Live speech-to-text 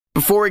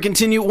Before we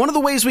continue, one of the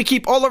ways we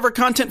keep all of our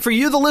content for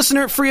you, the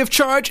listener, free of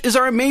charge is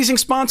our amazing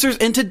sponsors,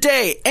 and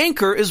today,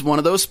 Anchor is one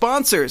of those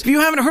sponsors. If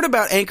you haven't heard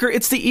about Anchor,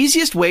 it's the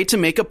easiest way to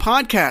make a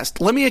podcast.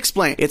 Let me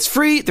explain. It's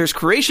free, there's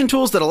creation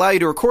tools that allow you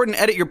to record and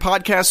edit your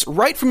podcasts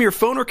right from your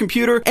phone or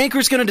computer.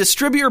 Anchor's going to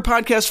distribute your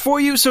podcast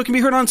for you so it can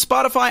be heard on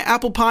Spotify,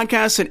 Apple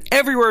Podcasts, and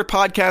everywhere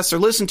podcasts are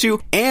listened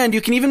to, and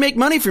you can even make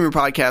money from your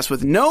podcast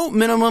with no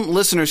minimum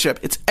listenership.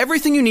 It's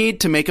everything you need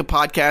to make a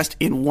podcast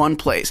in one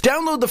place.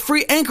 Download the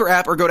free Anchor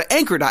app or go to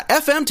anchor.fm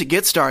to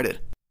get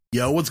started.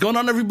 Yo, what's going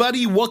on,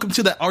 everybody? Welcome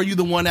to the Are You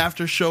the One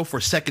After Show for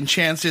Second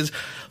Chances.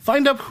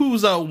 Find out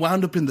who's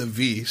wound up in the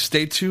V.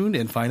 Stay tuned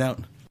and find out.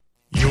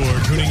 You're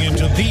tuning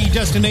into the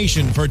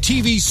destination for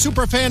TV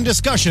superfan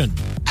discussion,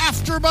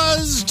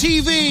 AfterBuzz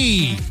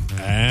TV.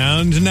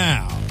 And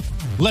now,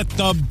 let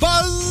the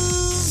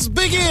buzz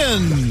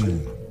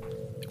begin.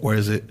 Where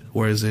is it?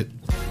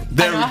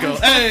 There we go.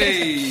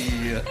 Hey!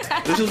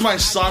 This is my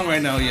song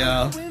right now,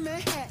 yeah.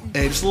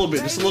 Hey, just a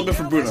little bit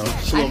for Bruno.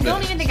 I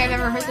don't even think I've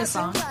ever heard this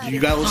song. You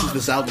gotta listen to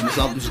this album. This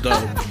album's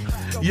dope.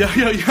 Yo,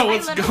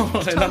 what's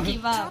going on?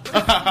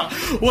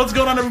 What's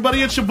going on,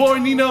 everybody? It's your boy,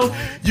 Nino.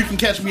 You can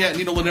catch me at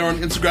Nino Lanier on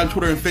Instagram,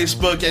 Twitter, and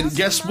Facebook. And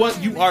guess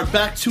what? You are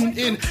back tuned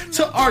in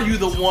to Are You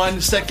the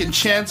One? Second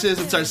Chances.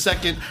 It's our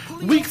second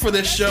week for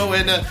this show,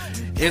 and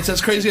it's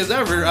as crazy as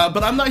ever.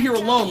 But I'm not here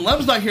alone.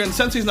 Lem's not here, and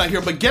Sensei's not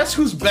here. But guess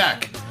who's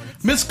back?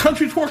 Miss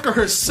Country Twerker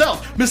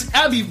herself, Miss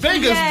Abby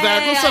Vega's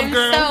back. What's up,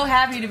 girl? I'm so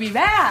happy to be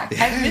back.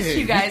 Hey, I've missed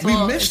you guys.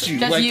 We missed you.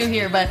 Just you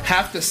here, but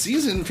half the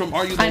season from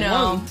Are You the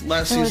One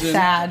last season. It was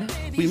sad.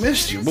 We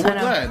missed you, but we're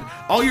glad.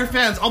 All your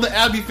fans, all the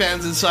Abby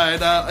fans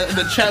inside in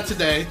the chat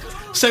today,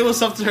 say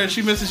what's up to her.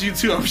 She misses you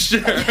too, I'm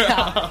sure.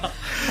 Yeah.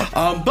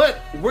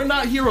 But we're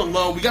not here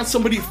alone. We got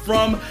somebody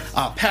from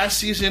past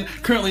season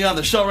currently on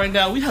the show right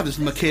now. We have this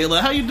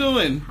Mikala. How you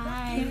doing? Hi.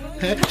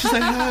 She's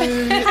like, hi.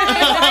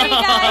 Hi,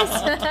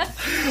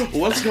 guys.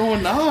 What's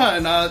going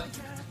on?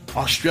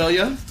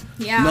 Australia?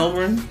 Yeah.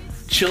 Melbourne?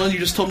 Chilling? You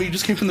just told me you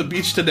just came from the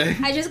beach today.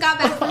 I just got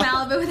back from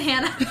Malibu with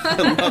Hannah.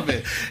 I love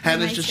it.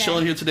 Hannah's nice just day.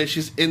 chilling here today.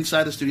 She's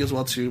inside the studio as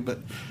well, too, but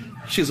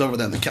she's over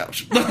there on the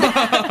couch.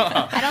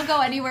 I don't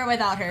go anywhere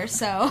without her,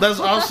 so.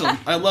 That's awesome.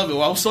 I love it.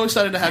 Well, I'm so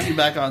excited to have you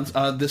back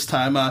on this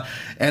time.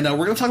 And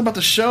we're going to talk about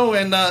the show.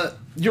 And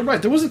you're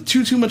right. There wasn't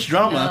too much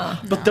drama,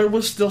 but there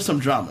was still some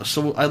drama.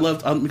 So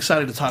I'm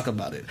excited to talk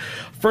about it.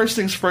 First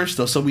things first,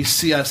 though. So we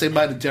see, say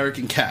bye to Derek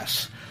and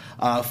Cass.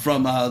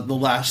 From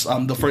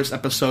the first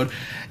episode,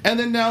 and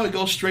then now it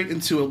goes straight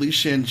into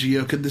Alicia and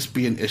Gio. Could this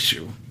be an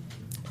issue?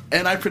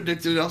 And I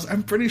predicted,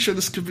 I'm pretty sure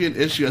this could be an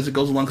issue as it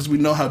goes along because we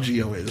know how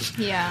Gio is.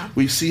 Yeah,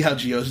 we see how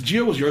Gio is.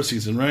 Gio was your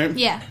season, right?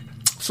 Yeah.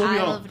 So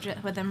I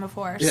lived with him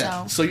before.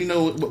 Yeah. So you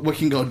know what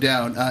can go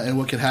down and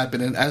what can happen.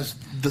 And as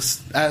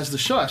the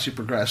show actually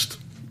progressed,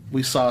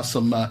 we saw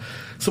some more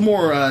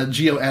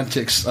Gio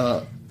antics.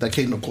 That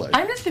came to play.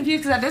 I'm just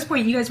confused because at this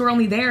point you guys had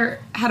only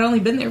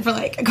been there for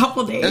like a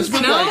couple days. We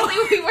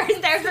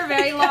weren't there for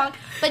very long.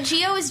 But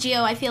Gio is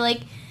Gio. I feel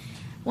like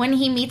when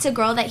he meets a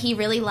girl that he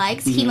really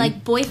likes, he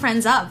like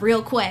boyfriends up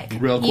real quick.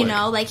 You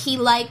know, like he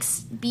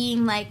likes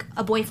being like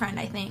a boyfriend,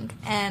 I think.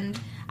 And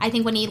I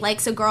think when he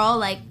likes a girl,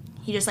 like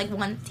he just like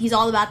he's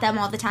all about them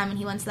all the time and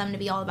he wants them to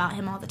be all about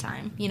him all the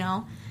time, you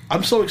know?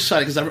 I'm so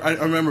excited because I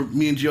remember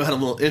me and Gio had a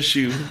little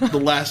issue the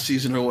last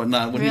season or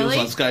whatnot when he was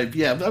on Skype.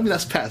 Yeah, I mean,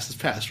 that's past.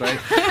 It's past, right?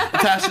 The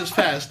past is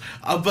past.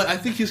 But I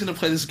think he's going to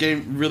play this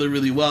game really,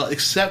 really well,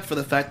 except for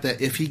the fact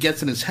that if he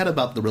gets in his head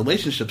about the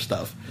relationship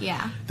stuff,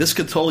 this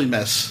could totally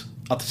mess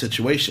up the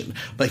situation.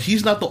 But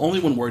he's not the only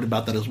one worried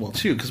about that as well,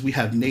 too, because we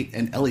have Nate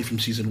and Ellie from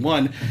season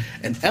 1.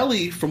 And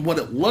Ellie, from what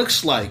it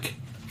looks like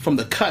from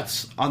the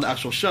cuts on the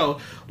actual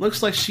show,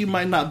 looks like she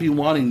might not be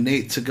wanting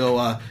Nate to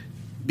go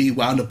be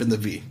wound up in the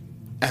V.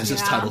 As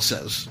his title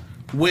says,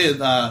 with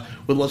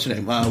what's her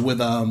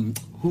name?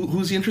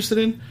 Who's he interested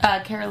in?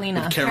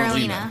 Carolina. With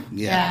Carolina.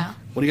 Yeah.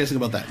 What do you guys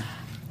think about that?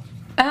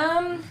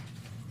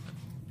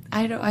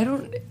 I don't.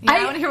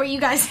 I want to hear what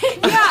you guys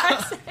think.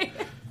 Yeah.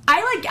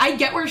 I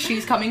get where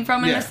she's coming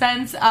from in the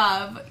sense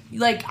of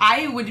like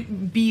I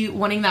would be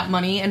wanting that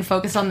money and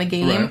focus on the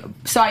game,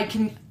 so I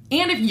can.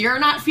 And if you're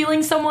not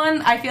feeling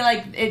someone, I feel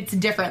like it's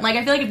different. Like,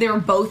 I feel like if they were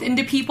both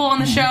into people on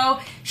the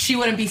show, she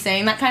wouldn't be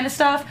saying that kind of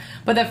stuff.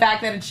 But the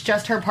fact that it's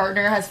just her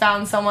partner has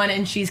found someone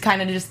and she's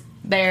kind of just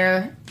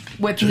there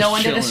with just no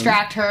one chilling. To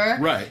distract her.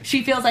 Right.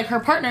 She feels like her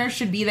partner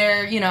should be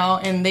there, you know,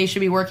 and they should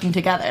be working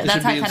together.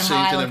 That's how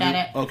I look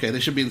at it. Okay, they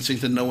should be in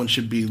sync that no one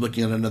should be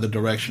looking in another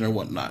direction or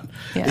whatnot.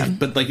 Yeah.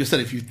 But like you said,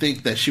 if you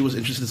think that she was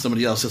interested in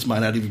somebody else, this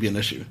might not even be an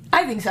issue.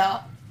 I think so.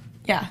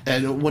 Yeah.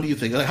 And what do you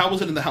think? Like, how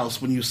was it in the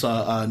house when you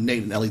saw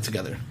Nate and Ellie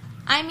together?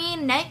 I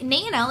mean, Nate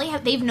and Ellie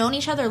they've known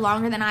each other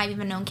longer than I've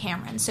even known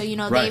Cameron. So, you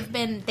know, they've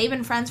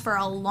been friends for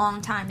a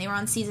long time. They were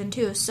on season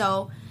 2.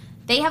 So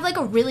they have like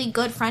a really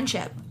good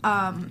friendship.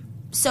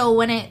 So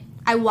when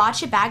I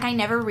watched it back, I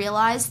never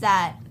realized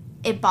that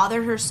it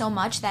bothered her so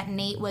much that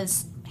Nate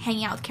was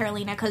hanging out with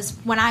Carolina, because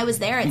when I was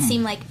there, it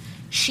seemed like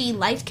she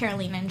liked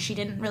Carolina and she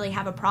didn't really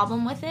have a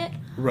problem with it.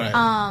 Right.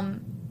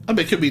 I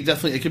mean, it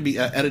could be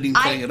editing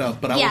playing it up,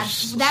 but I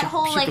was that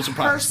whole super like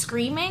surprised. her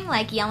screaming,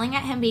 like yelling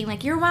at him, being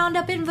like, "You're wound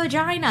up in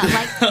vagina."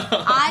 Like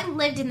I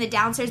lived in the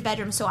downstairs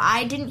bedroom, so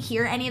I didn't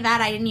hear any of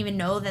that. I didn't even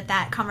know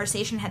that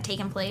conversation had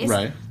taken place.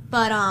 Right.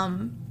 But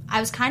I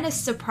was kind of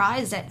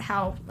surprised at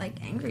how like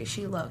angry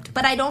she looked.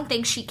 But I don't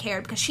think she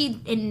cared because she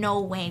in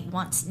no way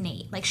wants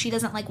Nate. Like she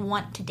doesn't like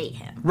want to date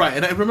him. Right,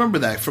 and I remember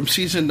that from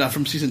season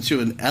 2,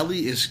 and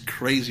Ellie is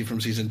crazy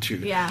from season 2.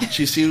 Yeah,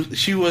 she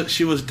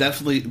was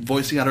definitely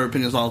voicing out her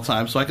opinions all the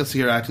time, so I could see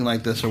her acting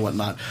like this or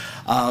whatnot.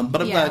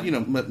 But I'm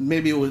glad,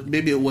 maybe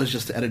it was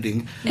just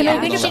editing. And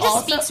I think she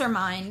just speaks her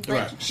mind.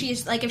 Like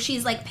she's like if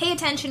she's like pay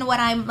attention to what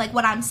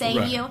I'm saying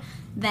to you.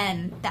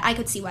 Then I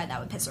could see why that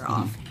would piss her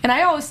off. And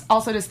I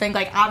also just think,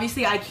 like,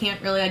 obviously I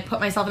can't really, like, put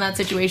myself in that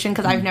situation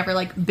because I've never,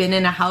 like, been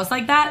in a house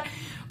like that.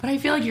 But I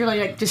feel like you're,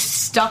 like, just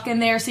stuck in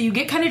there. So you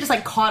get kind of just,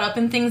 like, caught up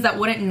in things that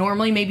wouldn't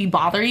normally maybe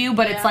bother you.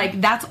 But it's,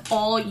 like, that's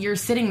all you're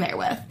sitting there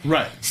with.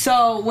 Right.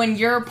 So when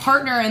your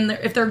partner, and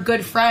if they're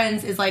good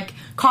friends, is, like,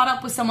 caught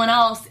up with someone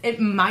else, it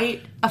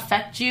might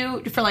affect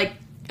you for, like,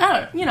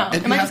 I don't know.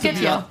 It might just get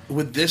to you.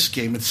 With this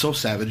game, it's so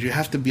savage. You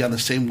have to be on the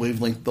same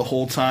wavelength the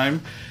whole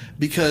time.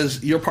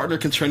 Because your partner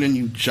can turn on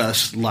you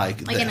just like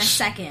this. In a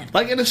second.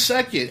 Like in a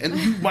second. And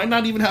you might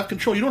not even have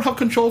control. You don't have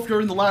control if you're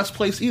in the last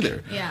place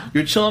either. Yeah.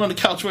 You're chilling on the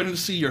couch waiting to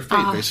see your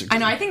fate, basically. I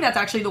know. I think that's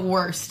actually the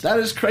worst. That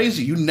is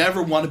crazy. You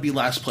never want to be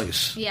last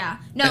place. Yeah.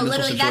 No,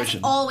 literally, that's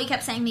all we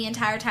kept saying the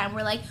entire time.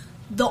 We're like,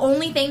 the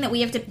only thing that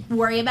we have to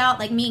worry about,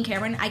 like me and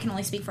Cameron, I can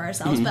only speak for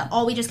ourselves, but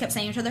all we just kept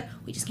saying to each other,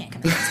 we just can't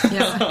come in last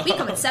place. We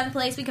come in 7th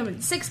place, we come in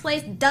 6th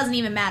place, doesn't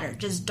even matter.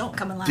 Just don't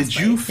come in last place. Did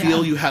you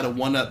feel you had a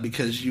one-up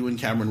because you and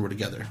Cameron were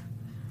together?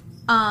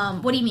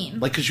 What do you mean?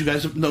 Like, because you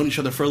guys have known each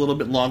other for a little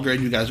bit longer,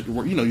 and you guys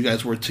were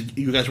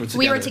together.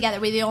 We were together.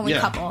 We were the only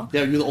couple.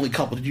 Yeah, you were the only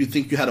couple. Did you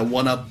think you had a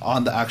one-up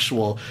on the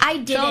actual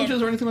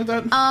challenges or anything like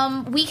that?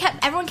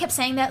 Everyone kept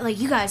saying that, like,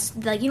 you guys,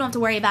 like, you don't have to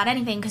worry about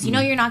anything because you know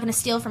you're not going to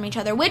steal from each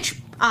other. Which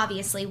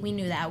obviously we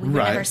knew that we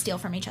would never steal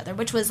from each other,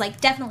 which was like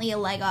definitely a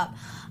leg up.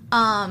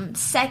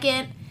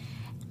 Second,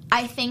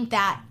 I think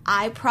that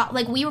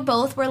we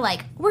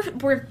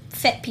we're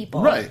fit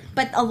people, right?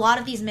 But a lot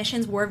of these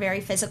missions were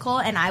very physical,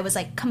 and I was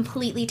like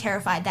completely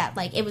terrified that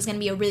like it was going to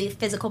be a really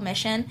physical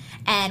mission,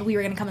 and we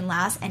were going to come in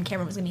last, and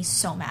Cameron was going to be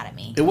so mad at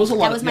me. It was a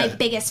lot. That was my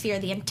biggest fear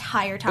the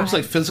entire time. It was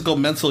like physical,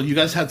 mental. You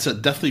guys had to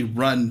definitely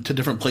run to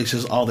different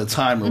places all the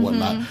time or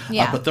whatnot.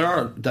 Yeah. But there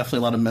are definitely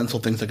a lot of mental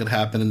things that could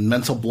happen, and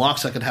mental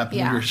blocks that could happen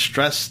when you're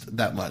stressed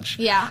that much.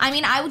 Yeah, I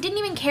mean, I didn't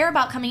even care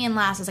about coming in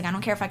last. I was like, I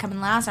don't care if I come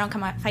in last. I don't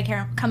care if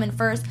I come in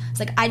first. It's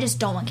like I just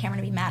don't want Cameron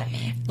to be mad at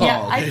me.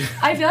 Yeah, okay.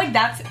 I feel like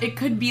it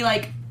could be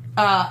like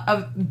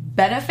a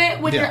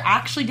benefit when you're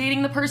actually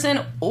dating the person,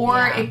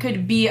 or it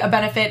could be a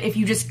benefit if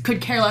you just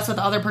could care less what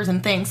the other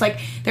person thinks. Like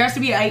there has to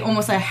be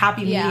almost a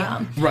happy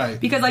medium, right?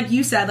 Because like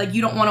you said, like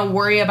you don't want to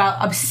worry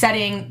about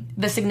upsetting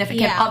the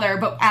significant other,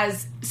 but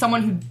as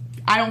someone who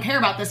I don't care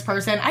about this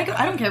person, I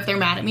don't care if they're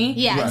mad at me.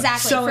 Yeah,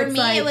 exactly. So for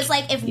me, it was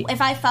like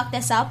if I fuck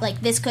this up,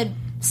 like this could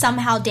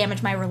somehow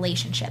damage my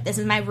relationship. This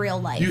is my real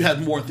life. You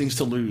had more things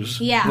to lose.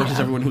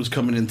 Versus everyone who's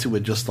coming into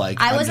it just like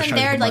I wasn't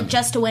there like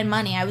just to win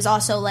money. I was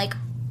also like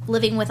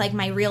living with like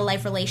my real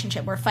life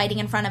relationship. We're fighting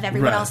in front of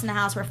everyone else in the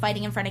house. We're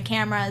fighting in front of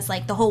cameras.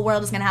 Like the whole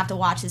world is going to have to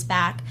watch his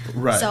back.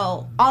 Right.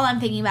 So all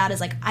I'm thinking about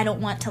is like I don't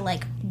want to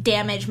like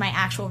damage my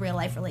actual real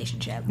life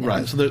relationship.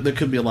 Right. So there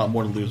could be a lot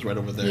more to lose right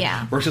over there.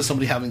 Yeah. Versus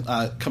somebody having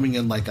coming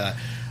in like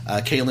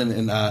Kaylin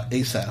and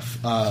Asaph.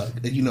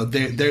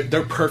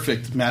 They're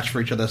perfect match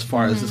for each other as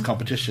far as this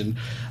competition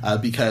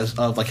because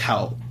of like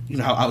how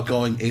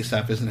outgoing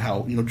Asaph is and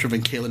how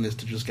driven Kaylin is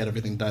to just get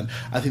everything done.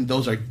 I think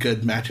those are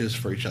good matches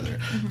for each other.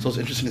 So it's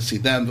interesting to see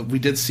them. But we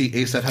did see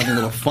Asaph having a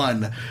little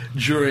fun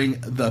during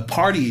the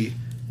party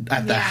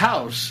at the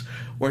house.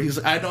 Where he's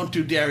like, I don't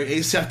do dairy.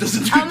 Asaph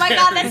doesn't do dairy. Oh my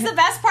god, that's the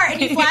best part. And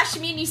you flash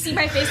me and you see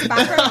my face in the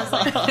background. I was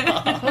like,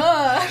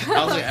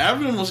 I was like,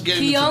 everyone was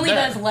getting He only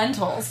does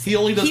lentils. He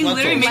only does lentils.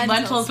 He literally made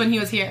lentils when he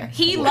was here.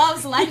 He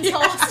loves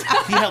lentils.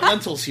 He had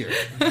lentils here.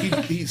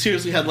 He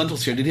seriously had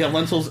lentils here. Did he have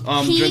lentils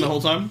during the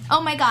whole time? Oh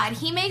my god,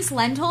 he makes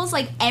lentils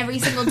like every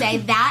single day.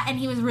 That, and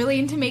he was really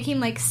into making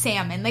like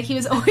salmon. Like he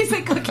was always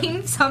like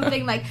cooking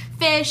something like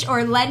fish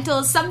or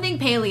lentils, something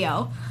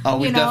paleo. Oh,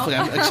 we definitely.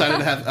 I'm excited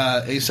to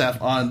have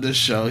Asaph on this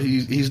show.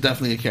 He's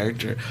definitely a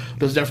character.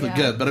 But it's definitely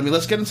good. But I mean,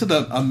 let's get into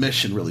the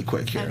mission really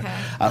quick here.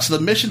 Okay. So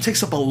the mission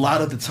takes up a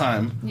lot of the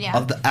time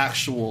of the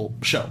actual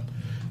show.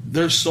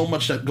 There's so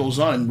much that goes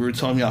on. We were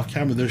telling me off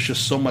camera. There's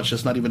just so much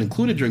that's not even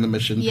included during the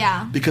mission.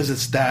 Yeah. Because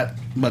it's that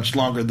much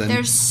longer than.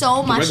 There's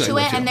so much to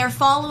it, and they're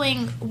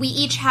following. We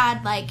each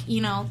had like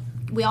we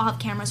all have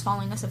cameras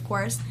following us, of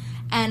course,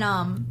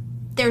 and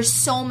there's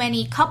so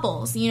many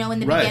couples, in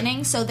the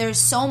beginning. So there's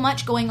so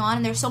much going on,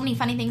 and there's so many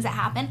funny things that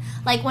happen.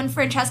 Like when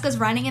Francesca's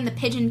running and the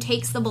pigeon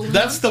takes the balloon.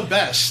 That's the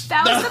best.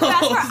 That was the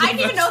best part. I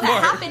didn't even know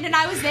that happened, and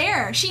I was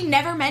there. She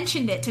never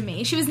mentioned it to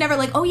me. She was never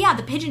like, oh yeah,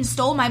 the pigeon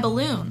stole my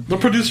balloon. The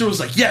producer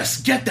was like,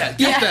 yes, get that.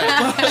 Get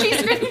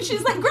that.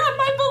 She's like, grab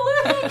my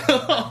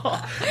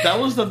balloon. That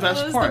was the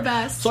best part. The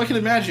best. So I can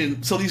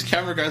imagine. So these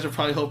camera guys are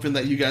probably hoping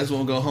that you guys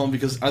won't go home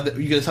because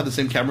you guys have the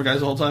same camera guys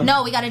the whole time?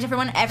 No, we got a different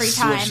one every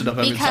time. Switched it up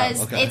every because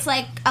time. Okay. it's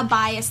like a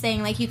bias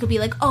thing. Like you could be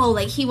like, oh,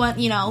 like he want,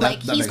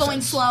 like he's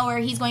going slower,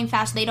 he's going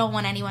fast. They don't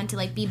want anyone to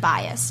like be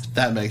biased.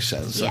 That makes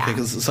sense. Yeah. Okay,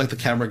 because it's like the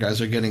camera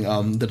guys are getting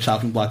the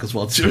chopping block as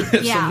well too.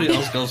 If somebody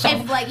else goes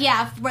home.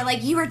 If we're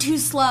like, you were too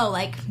slow.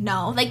 Like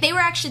no, like they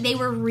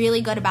were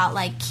really good about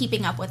like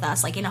keeping up with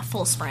us, like in a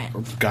full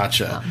sprint.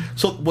 Gotcha.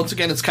 So once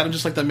again, it's kind of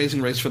just like the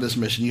Amazing Race for this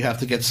mission. You have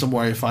to get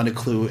somewhere, find a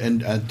clue,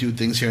 and do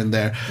things here and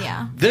there.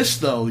 Yeah. This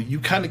though, you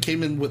kind of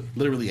came in with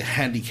literally a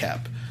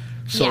handicap.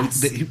 So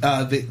yes.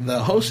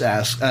 the host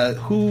asks,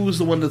 who's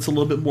the one that's a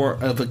little bit more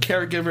of a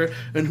caregiver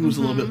and who's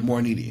a little bit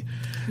more needy?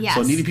 Yes.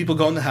 So needy people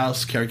go in the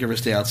house, caregivers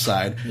stay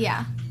outside.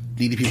 Yeah.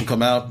 Needy people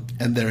come out,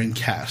 and they're in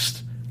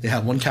cast. They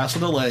have 1 cast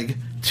on their leg,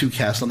 2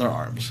 casts on their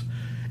arms.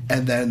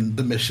 And then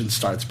the mission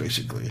starts,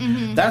 basically.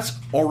 Mm-hmm. That's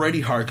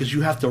already hard, because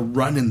you have to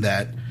run in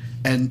that,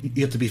 and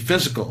you have to be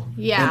physical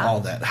in all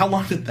that. How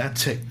long did that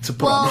take to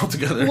put all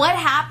together? What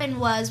happened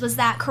was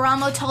that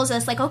Karamo tells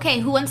us, like, okay,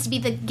 who wants to be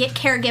the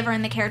caregiver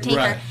and the caretaker?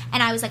 Right.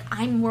 And I was like,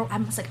 I'm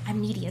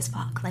needy as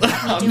fuck. Like,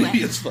 let me do it.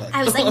 Needy as fuck.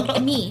 I was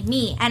like,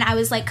 me. And I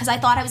was like, because I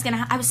thought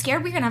I was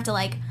scared we were going to have to,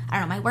 like, I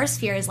don't know, my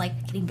worst fear is,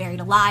 like, getting buried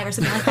alive or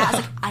something like that. I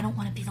was like, I don't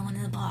want to be the one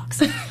in the box.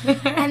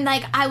 And,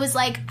 like, I was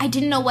like, I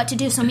didn't know what to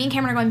do. So me and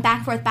Cameron are going back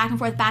and forth, back and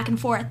forth, back and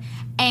forth.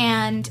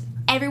 And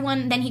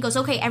then he goes,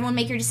 okay, everyone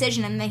make your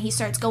decision. And then he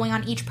starts going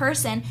on each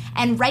person.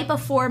 And right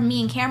before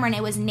me and Cameron,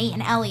 it was Nate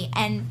and Ellie.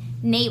 And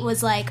Nate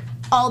was like,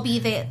 I'll be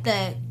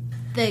the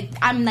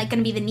I'm like going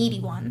to be the needy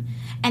one.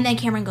 And then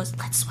Cameron goes,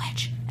 let's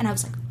switch. And I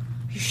was like,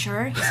 are you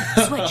sure?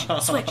 He's like, switch. I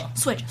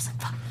was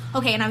like, fuck.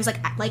 Okay, and I was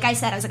like I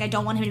said, I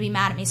don't want him to be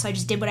mad at me, so I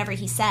just did whatever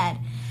he said.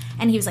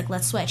 And he was like,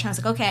 let's switch. And I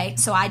was like, okay.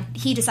 So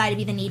he decided to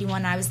be the needy one,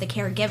 and I was the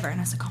caregiver. And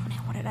I was like, oh man,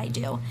 what did I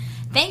do?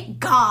 Thank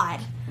God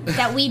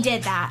that we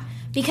did that.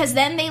 Because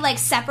then they, like,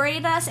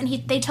 separated us, and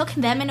they took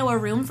them into a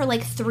room for,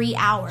 like, 3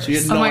 hours. So you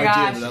had no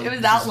idea gosh, it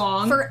was that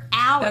long? For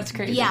hours. That's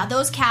crazy. Yeah,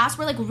 those casts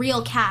were, like,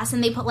 real casts,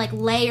 and they put, like,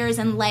 layers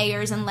and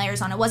layers and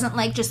layers on. It wasn't,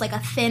 like, just, like, a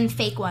thin,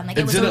 fake one. Like,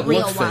 it was a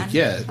real one. Fake,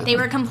 yeah. They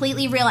were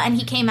completely real, and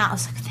he came out. I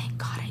was like, thank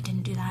God I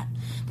didn't do that.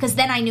 Because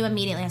then I knew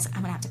immediately, I was like,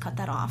 I'm going to have to cut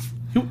that off.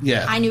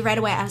 Yeah. I knew right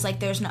away. I was like,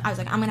 we're going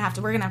to have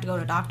to go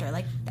to a doctor.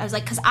 Like, I was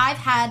like, because I've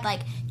had,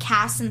 like,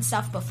 casts and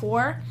stuff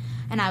before,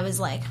 and I was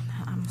like,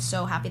 I'm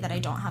so happy that I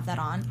don't have that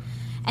on.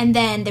 And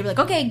then they were like,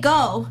 okay,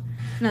 go.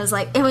 And I was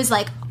like, it was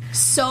like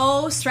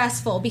so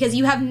stressful because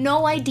you have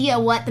no idea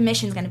what the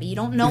mission's going to be. You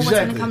don't know what's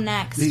going to come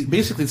next. They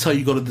basically tell you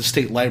to go to the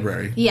state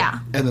library. Yeah.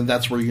 And then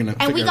that's where you're going to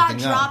figure everything out. And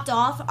we got dropped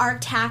off. Our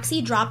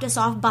taxi dropped us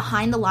off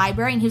behind the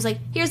library. And he was like,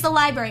 here's the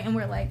library. And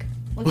we're like,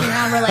 looking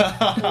around. We're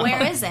like,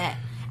 where is it?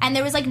 And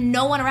there was like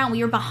no one around.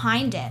 We were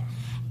behind it.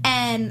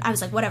 And I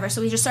was like, whatever.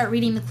 So we just started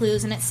reading the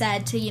clues. And it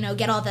said to,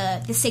 get all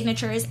the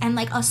signatures. And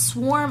like a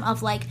swarm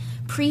of like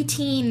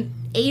preteen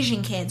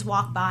Asian kids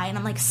walk by, and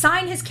I'm like,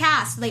 sign his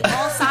cast. They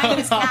all signed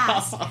his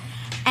cast.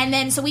 And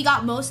then, so we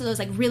got most of those,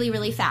 like, really,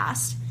 really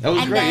fast. That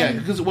was great, yeah.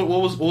 Because what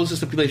was the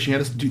stipulation? You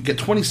had to get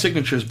 20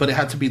 signatures, but it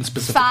had to be in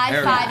specific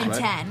areas, 5, and right?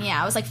 10,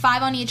 yeah. It was like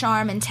 5 on each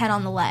arm and 10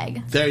 on the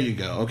leg. There you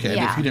go. Okay,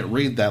 yeah. And if you didn't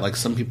read that, like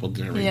some people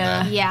didn't read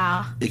that.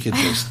 Yeah. It could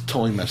just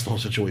totally mess the whole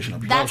situation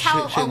up. That's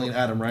how... Shanley and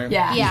Adam, right?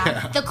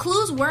 Yeah. The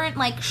clues weren't,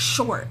 like,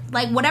 short.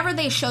 Like, whatever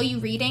they show you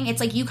reading,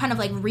 it's like you kind of,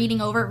 like, reading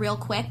over it real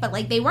quick, but,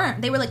 like, they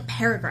weren't. They were, like,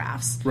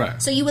 paragraphs.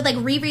 Right. So you would, like,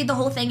 reread the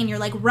whole thing, and you're,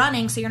 like,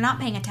 running, so you're not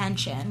paying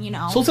attention,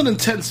 So it's an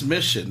intense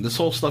mission. This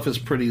whole stuff is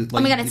pretty... Like, oh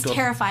my God, it's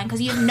terrifying, because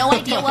you have no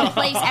idea what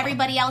place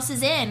everybody else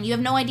is in. You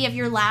have no idea if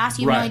you're last.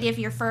 You have no idea if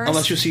you're first.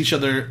 Unless you see each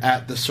other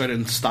at the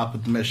certain stop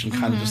of the mission,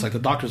 kind of just like the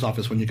doctor's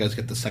office when you guys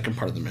get the second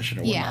part of the mission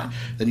or whatnot. Yeah.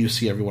 Then you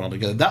see everyone all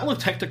together. That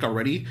looked hectic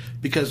already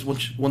because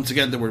once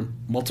again there were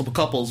multiple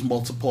couples,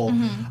 multiple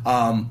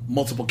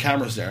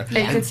cameras there. And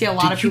you could see a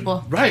lot of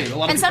people. Right, a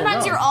lot of people. And sometimes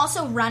around. you're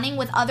also running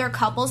with other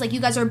couples. Like you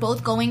guys are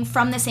both going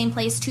from the same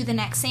place to the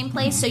next same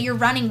place, so you're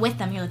running with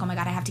them. You're like, oh my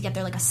God, I have to get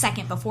there like a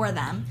second before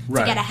them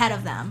to get ahead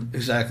of them.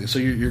 Exactly. So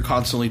you're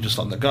constantly just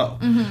on the go.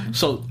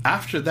 So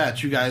after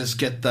that, you guys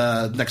get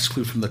the next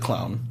clue from the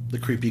clown, the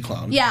creepy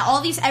clown.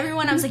 Yeah,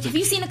 everyone, I was like, have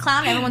you seen a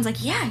clown? And everyone's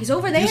like, yeah, he's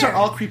over there. These are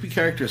all creepy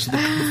characters. So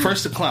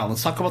first the clown.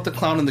 Let's talk about the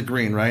clown in the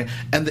green, right?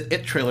 And the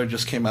It trailer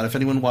just came out. If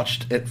anyone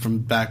watched It from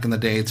back in the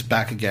day, it's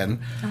back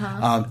again.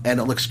 And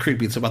it looks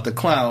creepy. It's about the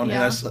clown.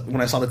 Yeah. And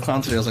when I saw the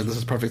clown today, I was like, this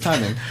is perfect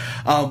timing.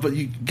 But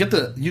you get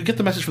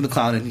the message from the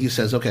clown, and he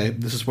says, okay,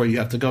 this is where you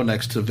have to go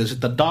next to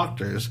visit the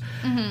doctors.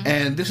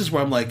 And this is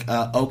where I'm like,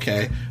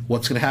 okay,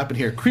 what's going to happen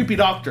here? Creepy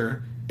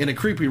doctor in a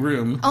creepy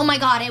room. Oh my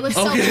God, it was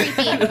so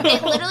creepy.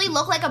 It literally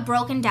looked like a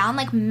broken down,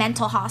 like,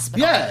 mental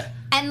hospital. Yeah.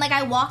 And, like,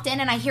 I walked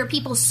in and I hear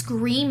people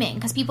screaming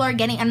because people are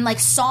getting, and, like,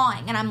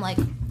 sawing. And I'm like,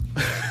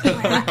 where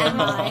am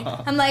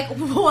I? I'm like,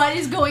 what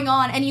is going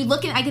on? And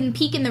I can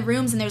peek in the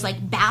rooms and there's,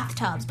 like,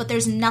 bathtubs, but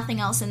there's nothing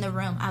else in the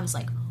room. I was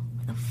like,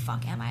 where the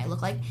fuck am I?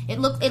 It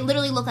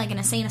literally looked like an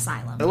insane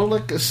asylum. It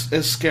looked like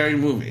a scary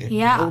movie.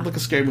 Yeah. It looked like a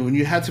scary movie. And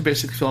you had to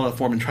basically fill out a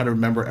form and try to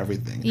remember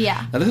everything.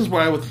 Yeah. Now, this is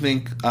where I would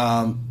think...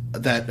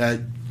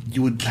 that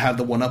you would have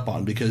the one up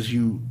on because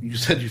you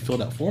said you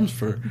filled out forms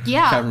for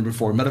Cameron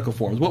before, medical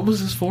forms. What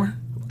was this for?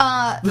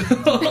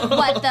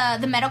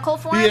 The medical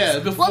forms? Yeah,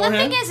 beforehand? Well, the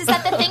thing is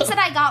that the things that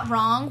I got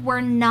wrong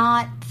were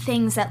not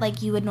things that,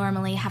 like, you would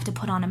normally have to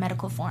put on a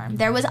medical form.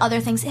 There was other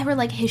things that were,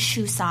 like, his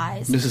shoe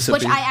size. Mississippi.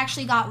 Which I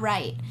actually got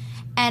right.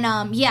 And,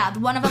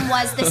 one of them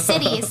was the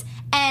cities.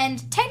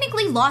 And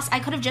technically,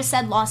 I could have just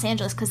said Los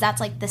Angeles because that's,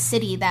 like, the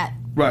city that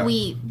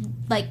we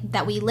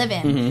live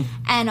in. Mm-hmm.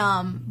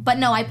 And, but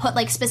no, I put,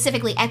 like,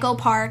 specifically Echo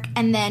Park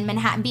and then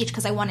Manhattan Beach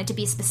because I wanted to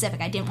be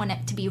specific. I didn't want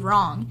it to be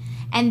wrong.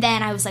 And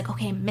then I was like,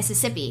 okay,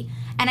 Mississippi.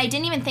 And I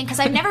didn't even think, because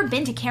I've never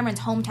been to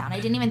Cameron's hometown. I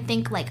didn't even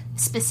think, like,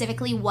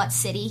 specifically what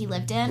city he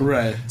lived in.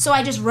 Right. So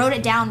I just wrote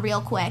it down real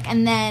quick.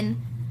 And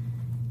then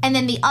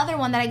the other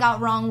one that I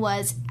got wrong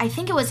was, I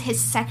think it was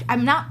his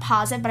I'm not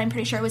positive, but I'm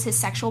pretty sure it was his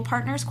sexual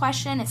partners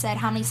question. It said,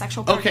 how many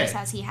sexual partners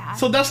has he had?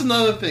 So that's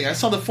another thing. I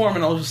saw the form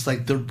and I was just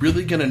like, they're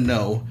really going to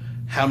know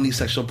how many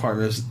sexual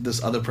partners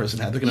this other person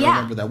had. They're going to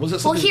remember that. Was it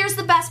something? Well, here's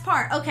the best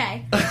part.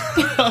 Okay.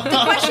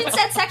 The question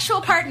said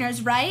sexual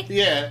partners, right?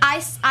 Yeah.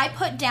 I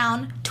put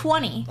down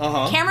 20.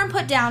 Uh-huh. Cameron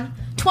put down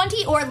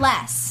 20 or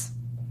less.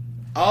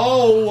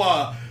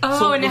 Oh,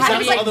 so and it had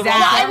to be exact.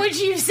 Why would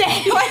you just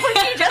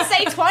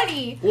say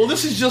 20? Well,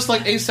 this is just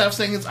like ASAP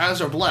saying his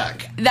eyes are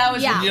black. That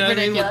was ridiculous. What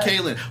I mean with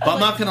Kaylin. But I'm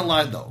not going to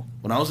lie, though.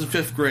 When I was in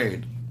 5th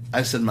grade,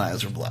 I said my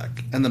eyes are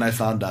black. And then I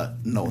found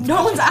out no one's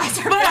eyes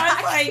are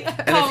black. Like,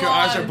 and if your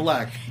eyes are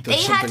black, they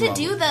had to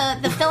do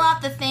the fill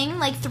out the thing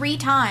like 3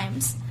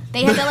 times.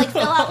 They had to like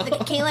fill out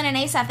Kaylin and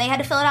ASAP. They had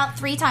to fill it out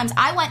 3 times.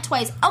 I went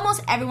twice.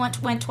 Almost everyone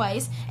went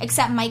twice,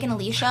 except Mike and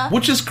Alicia.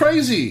 Which is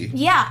crazy.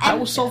 Yeah, that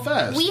was so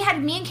fast. Me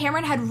and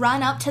Cameron had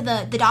run up to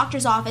the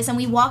doctor's office, and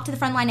we walked to the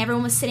front line.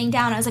 Everyone was sitting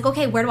down. I was like,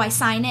 okay, where do I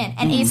sign in?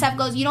 And ASAP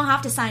goes, you don't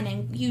have to sign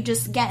in. You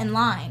just get in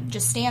line.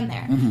 Just stand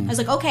there. I was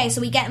like, okay.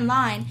 So we get in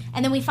line,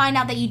 and then we find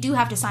out that you do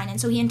have to sign in.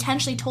 So he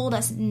intentionally told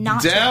us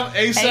not to. Damn,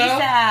 ASAP.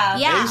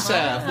 Yeah.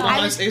 ASAP.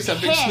 Nice ASAP,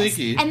 big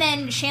sneaky. And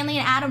then Shanley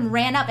and Adam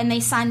ran up, and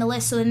they signed the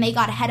list, so then they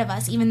got ahead of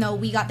us, even though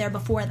we got there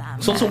before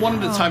them. So it's a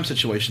one-at-a-time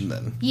situation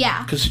then?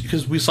 Yeah.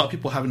 Because we saw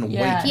people having to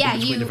wait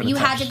between different you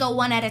had to go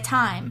one at a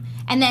time.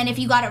 And then if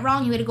you got it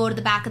wrong, you had to go to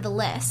the back of the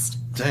list.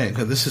 Dang,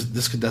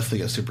 this could definitely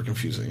get super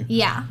confusing.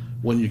 Yeah.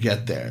 When you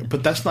get there.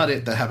 But that's not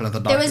it that happened at the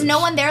doctor. There was no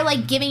one there,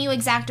 like, giving you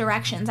exact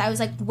directions. I was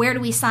like, where do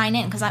we sign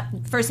in? Because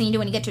first thing you do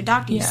when you get to a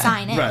doctor, you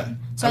sign in. Right.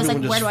 So I was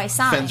like, where do I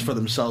sign? Fends for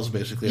themselves,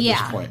 basically, at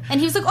this point. And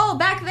he was like, oh,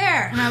 back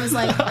there. And I was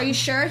like, are you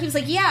sure? He was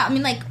like, yeah. I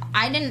mean, like,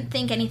 I didn't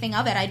think anything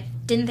of it. I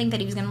didn't think that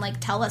he was going to, like,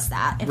 tell us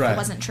that if it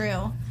wasn't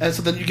true. And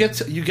so then you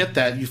get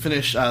that. You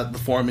finish the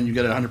form and you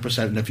get it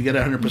 100%. And if you get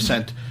it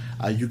 100%,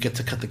 you get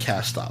to cut the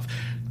cast off.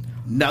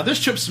 Now,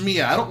 this trips me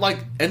out. I don't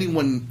like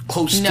anyone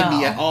close to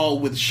me at all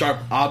with sharp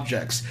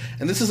objects.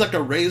 And this is like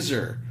a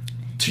razor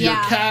to your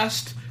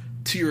cast,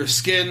 to your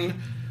skin,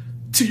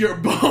 to your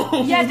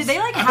bones. Yeah, did they,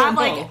 like, have,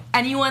 like,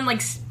 anyone,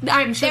 like,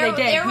 I'm sure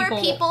they did. There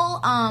were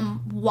people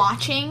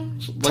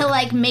watching to,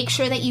 like, make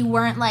sure that you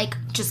weren't, like,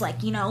 just,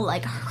 like, you know,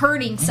 like,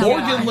 hurting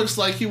someone. Morgan looks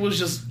like he was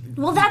just...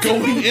 that's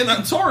going in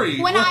on Tori.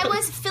 When I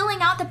was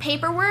filling out the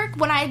paperwork,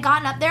 when I had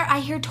gotten up there, I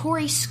hear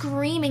Tori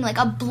screaming, like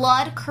a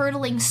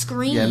blood-curdling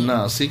scream. Yeah,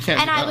 no, so you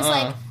can't... And I was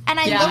like... And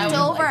I looked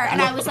over,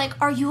 and I was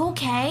like, are you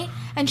okay?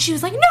 And she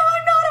was like, no,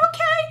 I'm not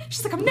okay.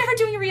 She's like, I'm never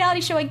doing a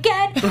reality show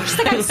again. She's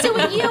like, I'm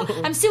suing you.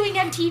 I'm suing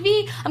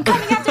MTV. I'm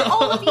coming after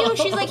all of you.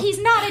 She's like, he's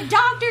not a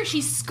doctor.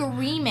 She's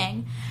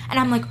screaming. And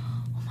I'm like...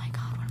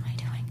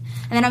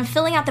 And then I'm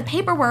filling out the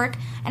paperwork,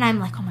 and I'm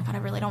like, oh my God, I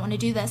really don't want to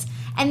do this.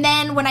 And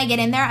then when I get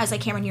in there, I was like,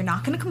 Cameron, you're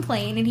not going to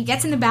complain. And he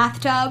gets in the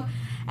bathtub,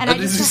 and I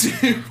just... Did you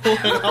see him pulling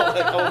out,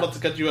 like, I'm about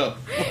to cut you up?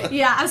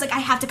 Yeah, I was like, I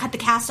have to cut the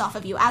cast off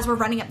of you. As we're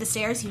running up the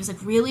stairs, he was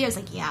like, really? I was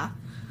like, yeah.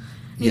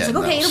 He was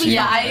like, okay, it'll be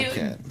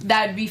fine.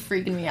 That'd be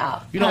freaking me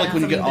out. You know, like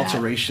when you get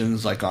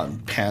alterations, like on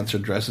pants or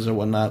dresses or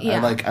whatnot.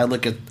 Yeah. I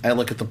look at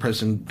the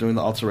person doing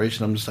the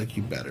alteration. I'm just like,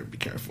 you better be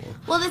careful.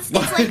 Well, it's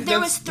like there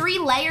was 3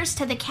 layers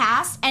to the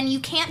cast, and you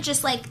can't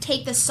just like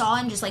take the saw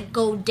and just like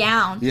go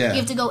down. Yeah. You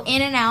have to go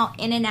in and out,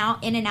 in and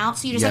out, in and out.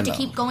 So you just have to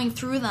keep going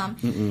through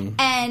them.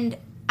 And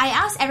I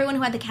asked everyone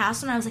who had the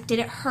cast on, I was like, did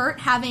it hurt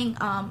having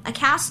a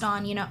cast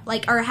on, you know,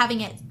 like, or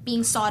having it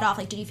being sawed off?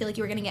 Like, did you feel like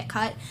you were going to get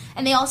cut?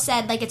 And they all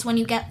said, like, it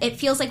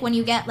feels like when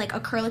you get, like,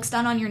 acrylics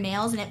done on your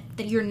nails and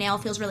that your nail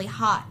feels really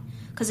hot.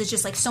 Because it's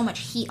just, like, so much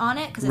heat on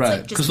it. Because it's, like,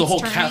 just because the whole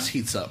cast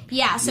heats up.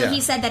 Yeah, so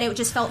he said that it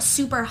just felt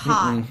super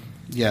hot.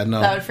 Yeah,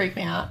 no. That would freak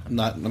me out.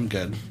 I'm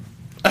good.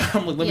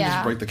 I'm like, let me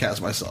just break the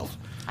cast myself.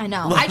 I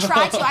know. I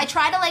tried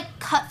to like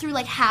cut through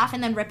like half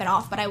and then rip it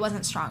off, but I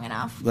wasn't strong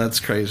enough.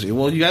 That's crazy.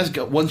 Well,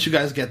 once you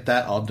guys get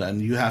that all done,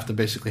 you have to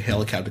basically hail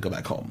a cab to go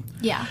back home.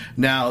 Yeah.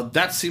 Now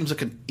that seems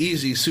like an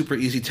super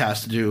easy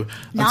task to do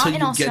until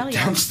you get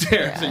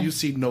downstairs and you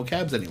see no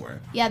cabs anywhere.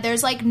 Yeah,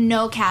 there's like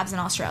no cabs in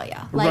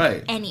Australia,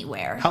 like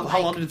anywhere.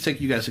 How long did it take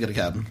you guys to get a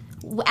cab?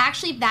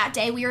 Actually, that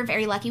day we were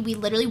very lucky. We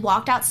literally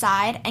walked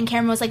outside, and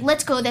Cameron was like,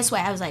 "Let's go this way."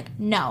 I was like,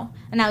 "No,"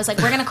 and I was like,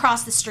 "We're gonna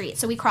cross the street."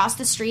 So we crossed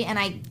the street, and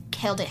I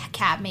hailed a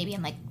cab maybe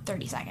in like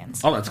 30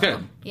 seconds. Oh, that's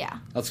good. Yeah.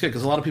 That's good,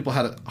 because a lot of people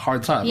had a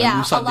hard time. Yeah,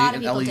 we saw a lot Nate of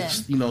and people Ellie,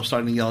 did. you know,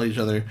 starting to yell at each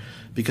other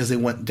because they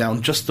went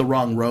down just the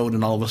wrong road,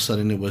 and all of a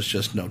sudden it was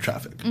just no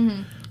traffic.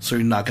 Mm-hmm. So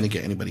you're not going to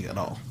get anybody at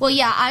all. Well,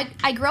 yeah,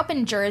 I grew up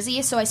in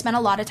Jersey, so I spent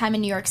a lot of time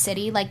in New York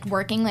City, like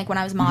working, like when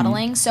I was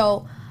modeling. Mm-hmm.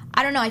 So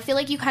I don't know. I feel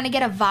like you kind of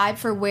get a vibe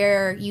for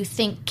where you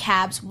think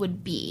cabs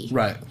would be.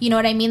 Right. You know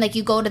what I mean? Like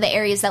you go to the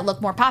areas that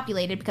look more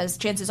populated because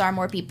chances are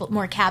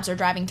more cabs are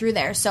driving through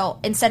there. So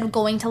instead of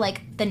going to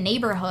like the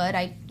neighborhood,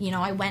 I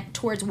went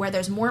towards where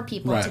there's more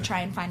people to try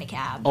and find a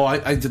cab. Oh,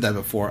 I did that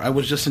before. I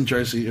was just in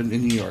Jersey, in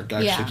New York,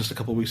 actually, just a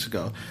couple of weeks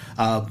ago,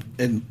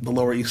 in the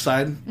Lower East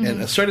Side. Mm-hmm.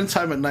 And at a certain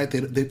time at night,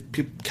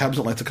 cabs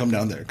don't like to come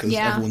down there because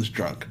everyone's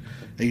drunk.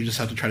 And you just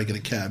have to try to get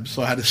a cab.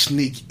 So I had to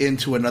sneak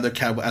into another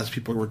cab as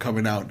people were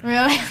coming out.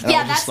 Really?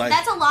 Yeah, that's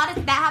a lot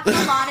of that happened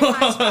a lot of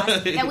times for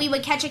us, that we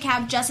would catch a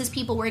cab just as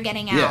people were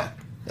getting out. Yeah.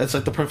 That's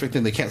like the perfect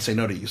thing. They can't say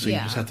no to you, so you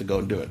just have to go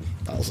and do it.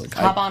 I was like,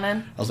 hop on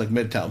in. I was like,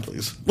 Midtown,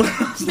 please.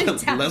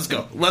 Midtown.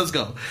 Let's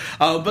go.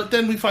 But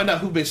then we find out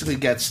who basically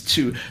gets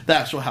to the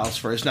actual house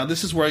first. Now,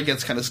 this is where it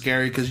gets kind of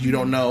scary because you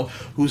don't know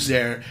who's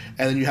there,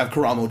 and then you have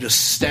Karamo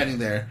just standing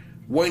there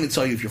waiting to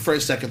tell you if you're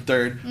first, second,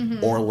 third,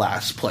 or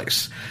last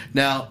place.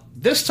 Now,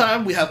 this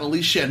time we have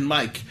Alicia and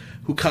Mike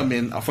who come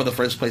in for the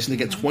first place, and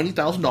they get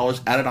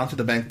 $20,000 added onto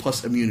the bank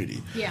plus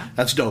immunity. Yeah.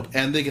 That's dope.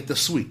 And they get the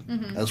suite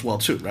as well,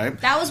 too, right?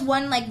 That was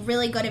one, like,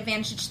 really good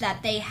advantage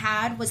that they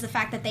had, was the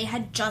fact that they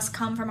had just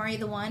come from Are You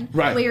the One?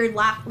 Right. Where you're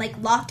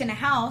locked in a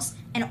house,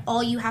 and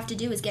all you have to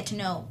do is get to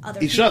know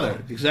each people.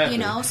 other, exactly.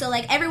 You know? So,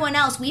 like, everyone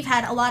else, we've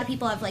had a lot of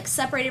people have, like,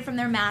 separated from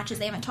their matches.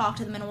 They haven't talked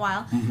to them in a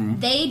while. Mm-hmm.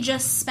 They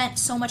just spent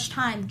so much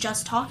time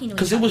just talking to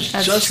each other. Because it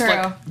was just,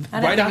 like,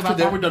 right after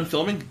they were done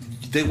filming,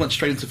 they went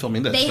straight into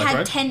filming this. They had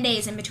right? 10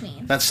 days in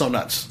between. That's so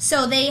nuts.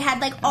 So they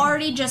had, like,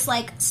 already just,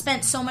 like,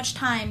 spent so much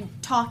time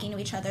talking to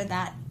each other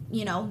that,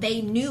 you know,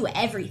 they knew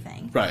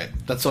everything. Right.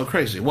 That's so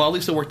crazy. Well, at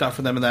least it worked out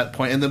for them at that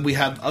point. And then we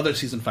have other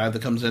season 5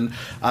 that comes in.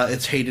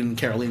 It's Hayden and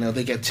Carolina.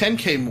 They get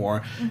 $10K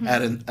more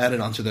added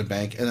onto their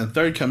bank. And then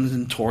third comes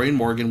in Tori and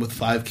Morgan with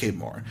 $5K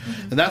more.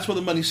 And that's where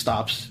the money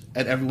stops.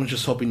 And everyone's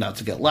just hoping not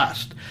to get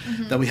last.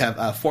 Then we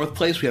have fourth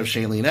place, we have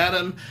Shaylee and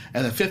Adam.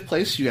 And then fifth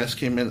place, you guys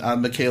came in,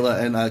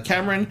 Mikala and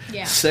Cameron.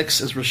 Yeah. Sixth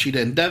is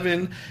Rashida and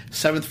Devin.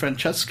 Seventh,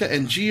 Francesca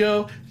and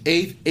Gio.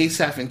 Eighth,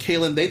 Asaph and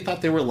Kaylin. They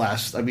thought they were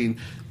last. I mean,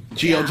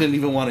 Gio didn't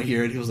even want to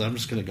hear it. He was like, I'm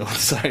just going to go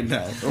inside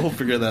now. We'll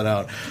figure that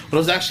out. But it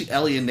was actually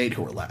Ellie and Nate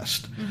who were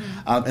last.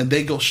 And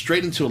they go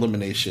straight into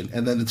elimination.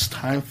 And then it's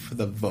time for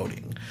the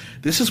voting.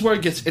 This is where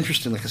it ggets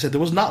interesting. Like I said,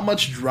 there was not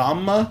much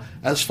drama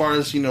as far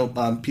as,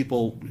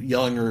 people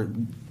yelling or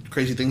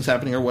crazy things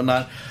happening or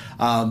whatnot.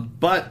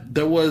 But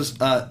there was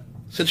a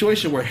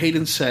situation where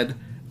Hayden said,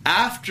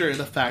 after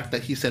the fact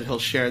that he said he'll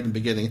share in the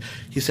beginning,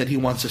 he said he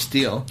wants to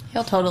steal.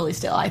 He'll totally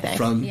steal, I think.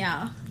 From,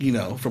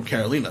 from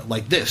Carolina.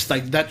 Like this.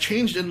 Like, that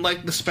changed in,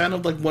 like, the span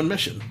of, like, one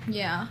mission.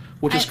 Yeah.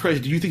 Which is crazy.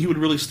 Do you think he would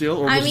really steal,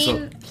 or was this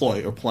a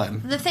ploy or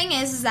plan? The thing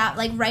is that,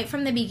 like, right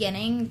from the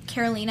beginning,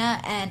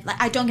 Carolina and...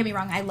 Like, don't get me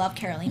wrong, I love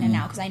Carolina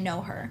now because I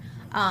know her.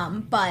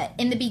 But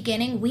in the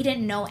beginning, we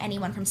didn't know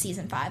anyone from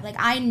season 5. Like,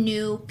 I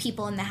knew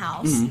people in the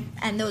house,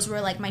 and those were,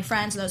 like, my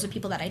friends, and those were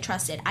people that I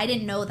trusted. I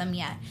didn't know them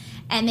yet.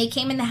 And they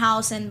came in the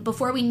house, and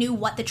before we knew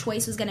what the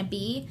choice was going to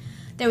be,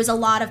 there was a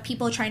lot of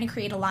people trying to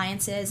create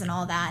alliances and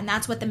all that. And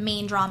that's what the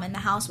main drama in the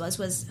house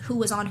was who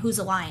was on whose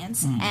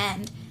alliance.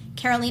 And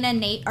Carolina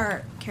and Hayden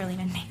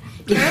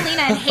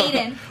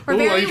were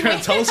very... Are you trying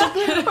to tell us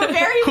something? Were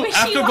very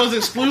wishy-washy. AfterBuzz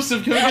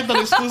exclusive. Can we get that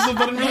exclusive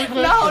button really quick?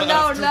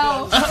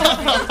 No.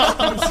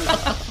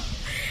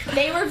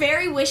 They were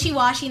very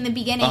wishy-washy in the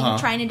beginning,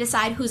 trying to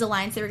decide whose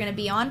alliance they were going to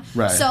be on.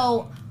 Right.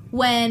 So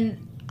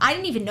when... I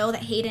didn't even know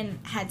that Hayden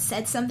had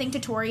said something to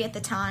Tori at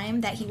the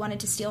time that he wanted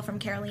to steal from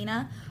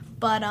Carolina.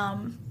 But,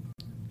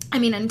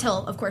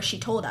 until, of course, she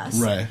told us.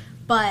 Right.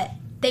 But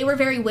they were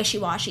very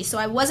wishy-washy, so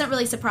I wasn't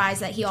really surprised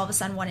that he all of a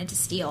sudden wanted to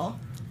steal.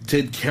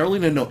 Did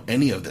Carolina know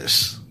any of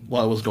this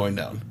while it was going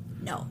down?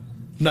 No.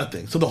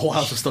 Nothing. So the whole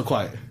house was still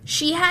quiet?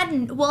 She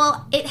hadn't...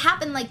 Well, it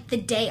happened, like, the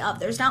day of.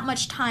 There's not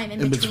much time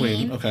in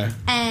between. Okay.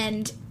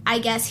 And I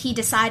guess he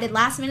decided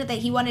last minute that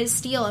he wanted to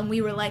steal, and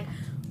we were like...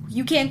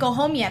 You can't go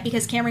home yet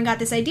because Cameron got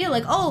this idea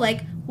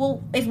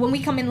if when we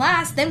come in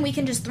last, then we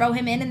can just throw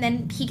him in and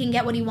then he can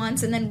get what he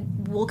wants and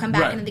then we'll come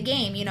back into the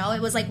game,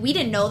 It was like we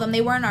didn't know them.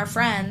 They weren't our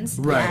friends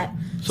yet.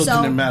 So it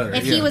didn't matter.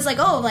 If he was like,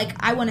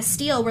 I want to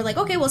steal, we're like,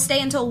 okay, we'll stay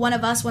until one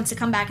of us wants to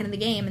come back into the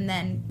game and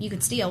then you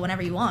can steal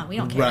whenever you want. We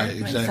don't care. Right,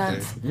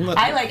 exactly.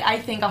 I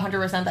think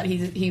 100% that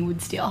he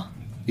would steal.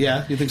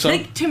 Yeah, you think so?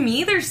 Like, to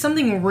me, there's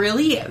something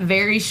really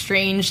very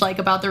strange, like,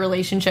 about the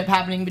relationship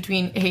happening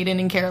between Hayden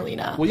and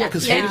Carolina. Well, yeah,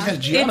 because Hayden has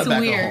Gianna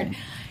back at home.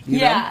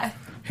 Yeah.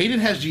 Hayden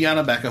has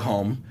Gianna back at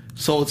home,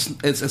 so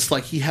it's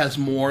like he has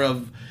more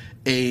of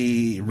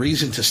a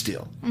reason to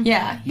steal.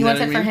 Yeah, he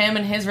wants it for him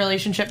and his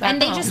relationship back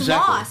and home. they just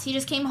lost. He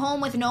just came home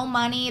with no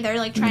money. They're,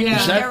 like, trying to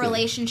make their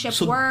relationship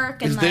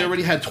work. And they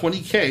already had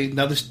 $20K,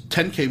 now there's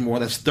 $10K more,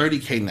 that's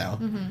 $30K now,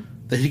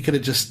 that he could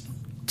have just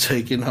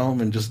taken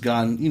home and just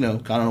gone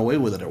away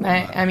with it or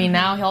whatnot. I mean,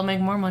 now he'll make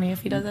more money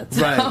if he does it.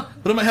 So. Right.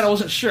 But in my head, I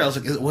wasn't sure. I was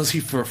like, was he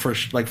for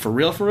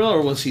real,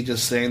 or was he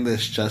just saying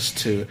this just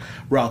to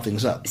rile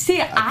things up?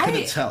 See, I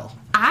couldn't tell.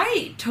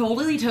 I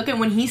totally took it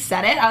when he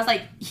said it. I was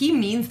like, he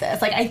means this.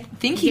 Like, I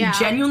think he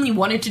genuinely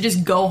wanted to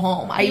just go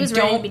home. He was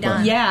ready to be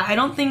done. Yeah, I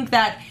don't think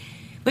that,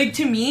 like,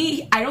 to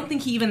me, I don't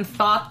think he even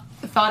thought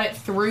it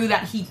through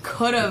that he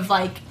could have,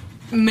 like,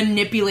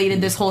 manipulated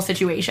this whole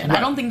situation. Right.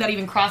 I don't think that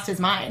even crossed his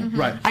mind. Mm-hmm.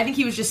 Right. I think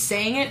he was just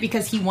saying it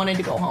because he wanted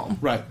to go home.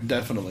 Right,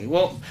 definitely.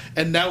 Well,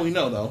 and now we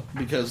know, though,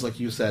 because like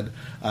you said,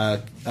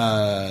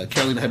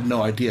 Carolina had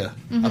no idea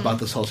about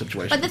this whole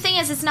situation. But the thing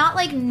is, it's not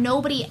like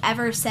nobody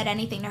ever said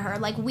anything to her.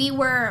 Like, we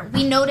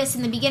noticed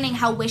in the beginning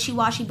how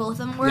wishy-washy both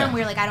of them were, and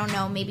we were like, I don't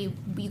know, maybe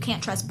you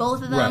can't trust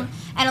both of them. Right.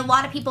 And a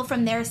lot of people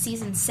from their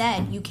season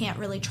said you can't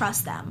really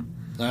trust them.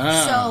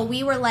 So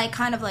we were like,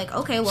 kind of like,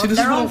 okay, well, if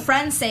their own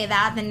friends say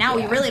that, then now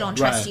we really don't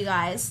trust you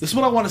guys. This is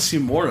what I want to see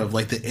more of,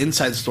 like the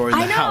inside story of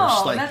the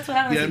house. Like, that's what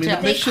I was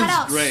thinking. They cut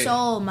out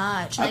so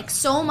much. Like,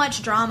 so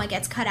much drama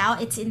gets cut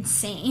out. It's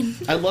insane.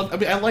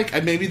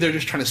 Maybe they're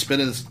just trying to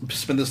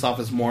spin this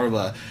off as more of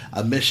a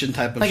mission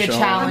type of like show. A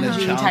challenge and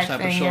a challenge type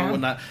thing, of show and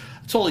whatnot.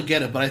 I totally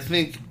get it, but I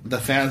think the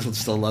fans would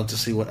still love to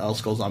see what else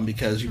goes on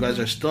because you guys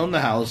are still in the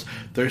house.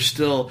 There's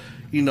still,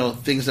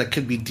 things that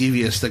could be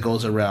devious that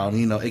goes around,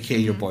 aka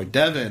your boy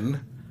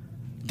Devin.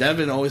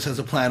 Devin always has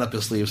a plan up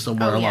his sleeve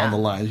somewhere along the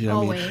lines. You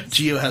know what I mean?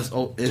 Gio has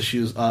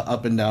issues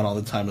up and down all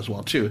the time as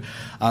well, too.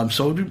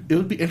 So it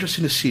would be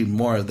interesting to see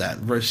more of that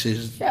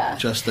versus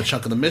just the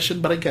chunk of the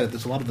mission. But I get it.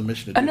 There's a lot of the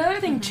mission to do. Another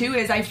thing, too,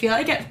 is I feel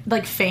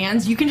like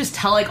fans, you can just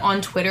tell, like,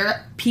 on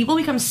Twitter, people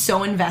become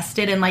so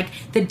invested in, like,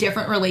 the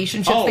different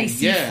relationships they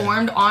see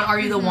formed on Are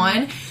You the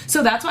One?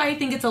 So that's why I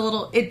think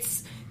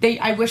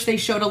I wish they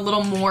showed a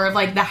little more of,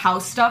 like, the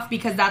house stuff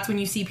because that's when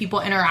you see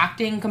people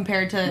interacting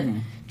compared to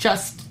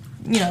just...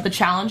 the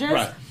challenges,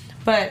 right?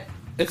 But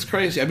it's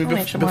crazy. I mean,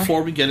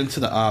 before we get into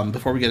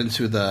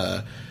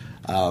the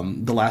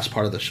last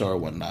part of the show or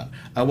whatnot,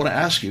 I want to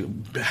ask you,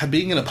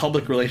 being in a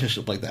public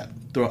relationship like that,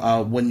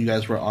 when you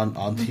guys were on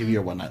TV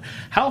or whatnot,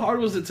 how hard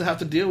was it to have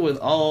to deal with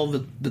all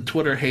the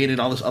Twitter hate and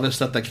all this other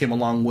stuff that came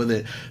along with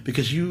it?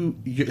 Because you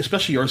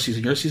especially your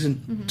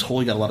season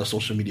totally got a lot of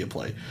social media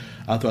play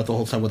throughout the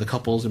whole time with the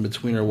couples in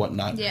between or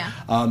whatnot. Yeah.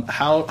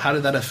 How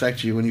did that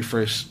affect you when you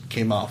first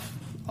came off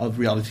of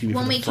reality TV?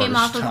 When we came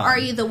off of Are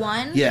You the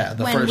One? Yeah,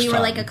 when we were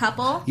like a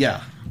couple?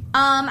 Yeah.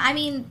 I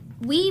mean,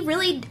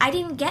 I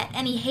didn't get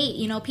any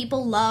hate.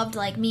 People loved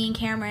like me and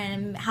Cameron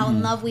and how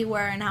in love we were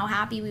and how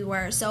happy we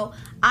were. So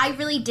I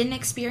really didn't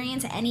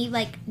experience any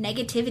like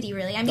negativity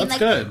really. I mean, that's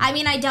good. I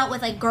mean, I dealt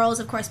with like girls,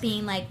 of course,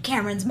 being like,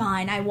 Cameron's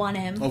mine, I want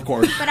him. Of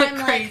course. But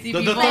I'm crazy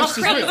like, people. like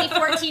crazy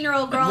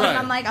 14-year-old girl, and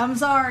I'm like, I'm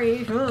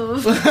sorry.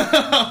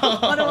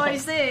 What do I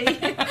say?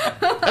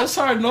 That's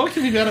hard. No one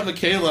can be mad at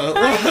Mikala.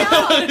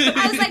 I know.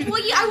 I was like,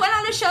 well, I went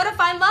on a show to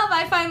find love.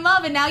 I find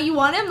love, and now you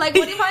want him? Like,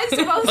 what am I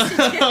supposed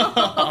to do?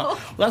 Well,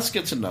 that's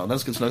good to know.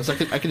 Because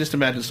I can just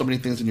imagine so many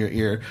things in your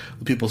ear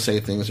when people say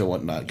things or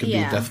whatnot. Could be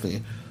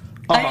definitely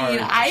a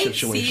hard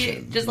situation.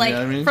 See just like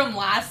from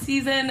last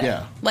season.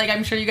 Yeah. Like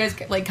I'm sure you guys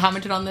like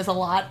commented on this a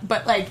lot,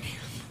 but like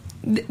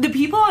the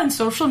people on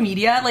social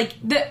media, like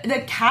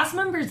the cast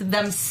members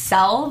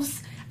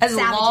themselves, as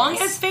long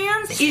as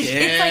fans, it's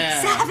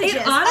like savages.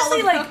 It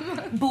honestly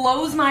like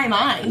blows my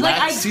mind.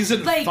 Like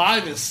season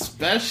 5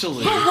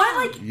 especially. But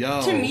what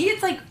to me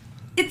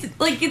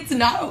it's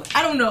not.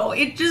 I don't know.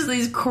 It just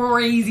is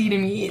crazy to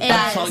me.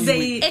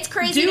 It's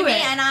crazy to me,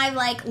 and I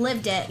like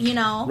lived it.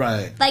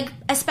 Right? Like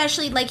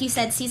especially like you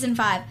said, season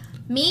 5.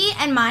 Me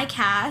and my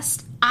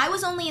cast. I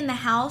was only in the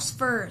house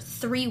for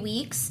 3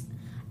 weeks,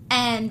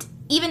 and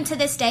even to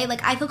this day,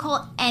 like I could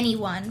call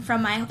anyone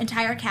from my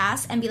entire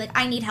cast and be like,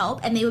 I need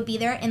help, and they would be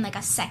there in like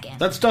a second.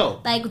 That's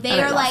dope. Like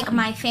they are like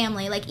my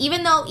family. Like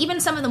even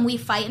some of them we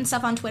fight and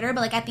stuff on Twitter,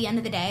 but like at the end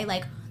of the day,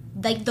 like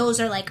those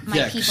are like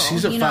my people.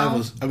 Season 5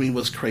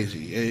 was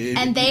crazy.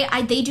 And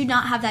they do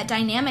not have that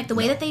dynamic. The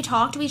way that they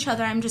talk to each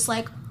other, I'm just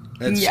like,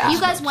 you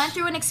guys went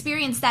through an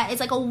experience that is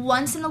like a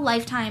once in a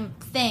lifetime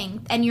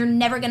thing, and you're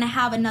never going to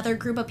have another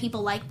group of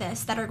people like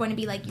this that are going to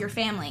be like your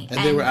family.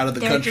 And they were out of the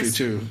country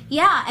too.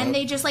 Yeah, and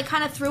they just like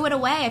kind of threw it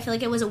away. I feel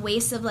like it was a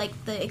waste of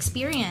like the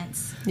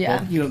experience.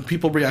 Yeah, well,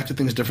 people react to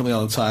things differently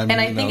all the time.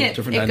 And I think it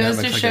goes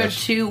to show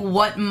too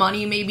what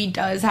money maybe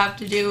does have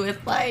to do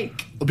with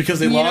like. Because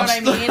they lost.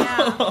 You know what I mean?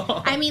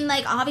 Yeah. I mean,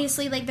 like,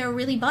 obviously, like, they're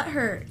really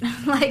butthurt.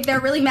 Like, they're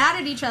really mad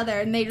at each other,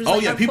 and they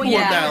just, people were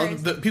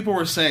mad. People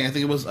were saying, I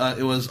think it was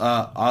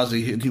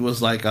Ozzy, he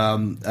was like,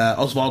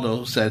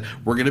 Osvaldo said,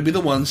 we're going to be the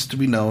ones to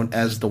be known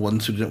as the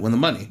ones who didn't win the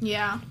money.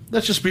 Yeah.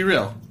 Let's just be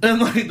real.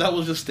 And, like, that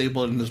was just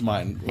stapled in his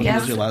mind.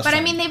 Yes. But, I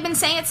mean, they've been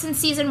saying it since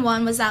season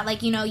 1 was that,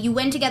 like, you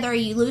win together or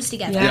you lose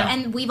together. Yeah.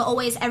 And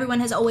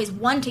everyone has always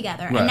won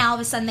together. Right. And now, all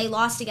of a sudden, they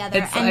lost together.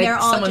 It's and like they're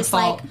all just,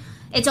 fault. like...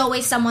 it's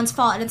always someone's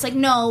fault. And it's like,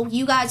 no,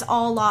 you guys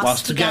all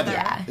lost together.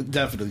 Yeah.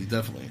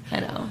 Definitely. I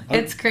know.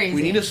 It's crazy.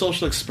 We need a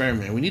social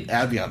experiment. We need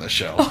Abby on the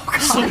show.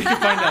 So we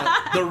can find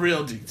out the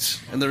real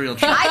deeds and the real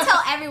truth. I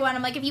tell everyone,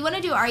 I'm like, if you want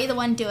to do Are You the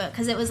One, do it.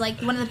 Because it was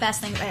like one of the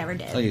best things I ever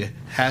did. Oh, yeah.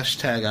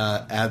 Hashtag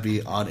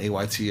Abby on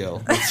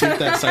AYTO. Let's see if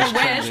that starts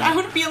I wish. I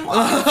would be in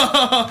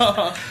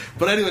love.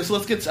 But anyways,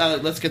 let's get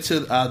to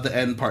the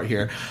end part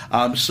here.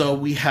 So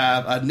we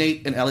have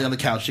Nate and Ellie on the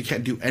couch. They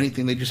can't do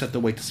anything. They just have to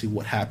wait to see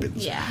what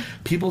happens. Yeah.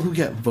 People who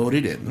get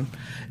voted in,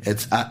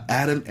 it's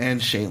Adam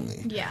and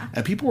Shanley. Yeah.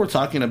 And people were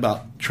talking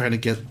about trying to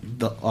get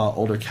the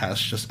older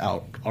cast just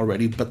out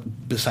already,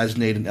 but besides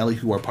Nate and Ellie,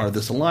 who are part of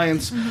this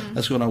alliance,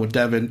 that's going on with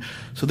Devin.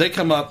 So they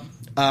come up,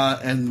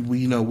 and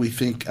we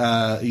think.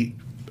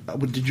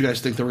 Did you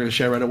guys think they were going to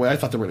share right away? I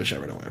thought they were going to share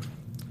right away.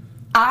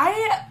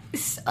 I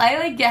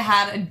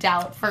had a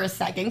doubt for a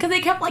second because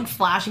they kept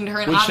flashing to her,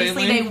 and With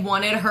obviously Shanley?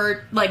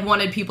 they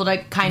wanted people to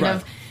kind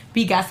of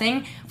be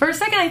guessing. For a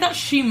second, I thought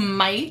she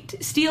might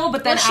steal,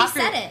 but then after she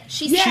said it.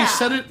 She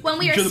said it when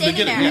we were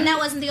standing there, and that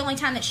wasn't the only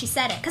time that she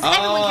said it because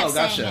everyone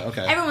kept saying it.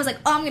 Okay. Everyone was like,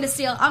 "Oh, I'm gonna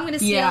steal. I'm gonna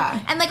steal." Yeah.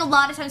 And a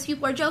lot of times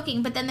people were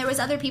joking, but then there was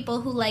other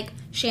people who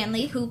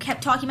Shanley who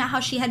kept talking about how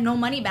she had no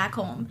money back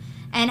home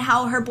and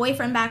how her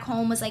boyfriend back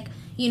home was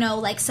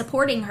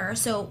supporting her,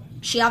 so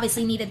she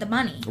obviously needed the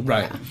money.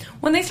 Right. Yeah.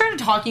 When they started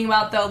talking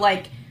about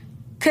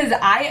because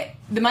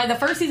the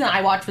first season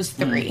I watched was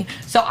 3,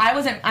 so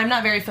I'm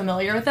not very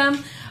familiar with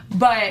them,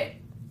 but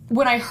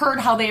when I heard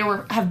how they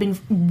have been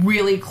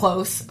really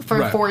close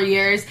for 4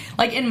 years,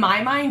 in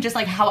my mind, just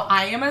how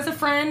I am as a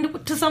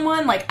friend to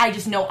someone, I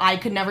just know I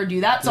could never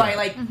do that. So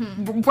right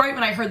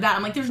when I heard that,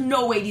 I'm like, there's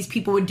no way these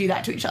people would do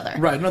that to each other.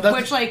 Right. No,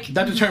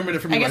 that determined it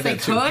for me. I guess they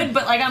could,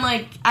 but I'm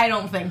like, I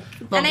don't think.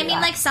 And I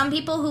mean, some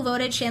people who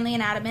voted Shanley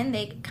and Adam in,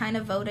 they kind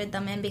of voted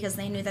them in because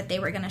they knew that they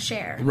were going to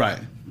share. Right.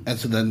 And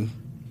so then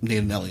Nate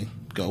and Ellie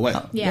go away.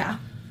 Yeah.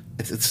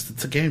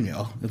 It's a game,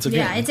 y'all. It's a game.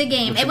 Yeah, it's a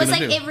game. It was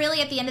it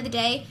really, at the end of the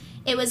day,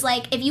 it was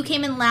if you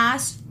came in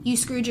last, you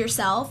screwed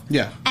yourself.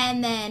 Yeah.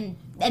 And then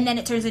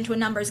it turns into a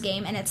numbers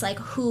game, and it's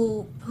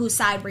whose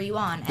side were you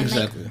on? And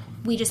exactly.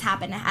 We just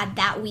happened to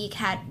that week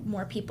had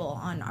more people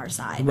on our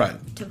side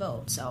to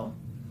vote. So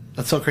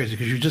that's so crazy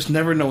because you just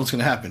never know what's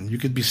going to happen. You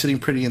could be sitting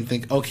pretty and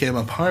think, okay, I'm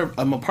a part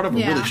of a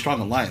really strong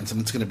alliance, and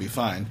it's going to be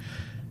fine.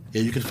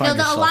 Yeah, you can find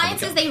yourself. The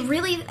alliances, they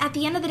really, at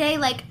the end of the day,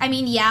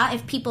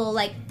 if people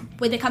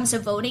when it comes to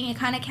voting, it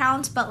kind of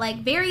counts, but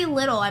very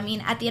little. I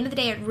mean, at the end of the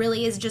day, it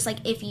really is just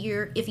if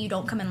you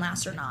don't come in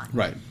last or not.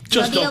 Right.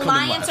 Just don't the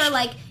alliance come in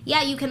last.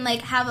 Are you can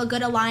have a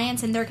good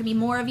alliance, and there can be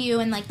more of you,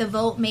 and the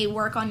vote may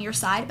work on your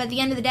side. But at the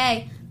end of the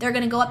day, they're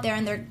going to go up there,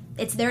 and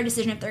it's their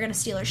decision if they're going to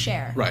steal or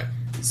share. Right.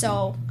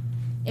 So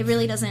it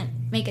really doesn't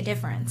make a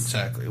difference.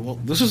 Exactly. Well,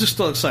 this is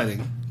still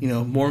exciting.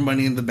 More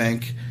money in the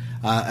bank.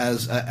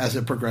 As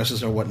it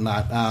progresses or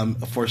whatnot,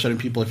 for certain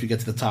people, if you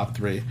get to the top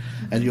 3,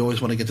 and you always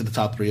want to get to the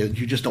top 3,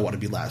 you just don't want to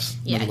be last.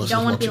 Yeah, you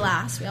don't want to be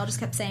last. We all just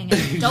kept saying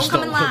it. Don't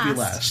come in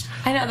last.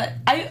 I know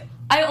that.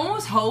 I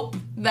almost hope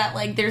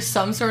that there's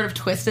some sort of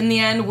twist in the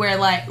end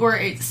where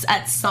it's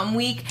at some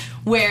week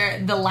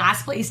where the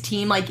last place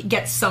team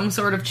gets some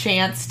sort of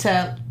chance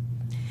to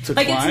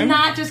climb? It's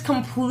not just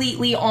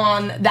completely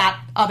on that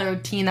other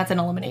team that's an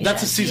elimination.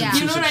 That's a season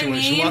 2 situation. I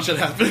mean? Watch it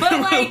happen.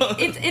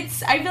 But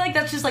it's I feel like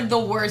that's just the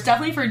worst.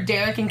 Definitely for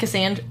Derek and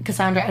Cassandra.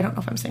 I don't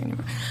know if I'm saying it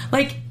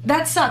anymore.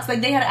 That sucks.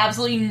 They had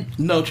absolutely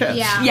no chance.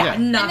 Yeah,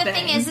 nothing. And the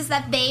thing is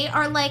that they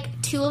are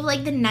two of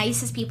the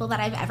nicest people that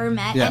I've ever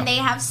met, and they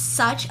have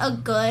such a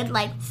good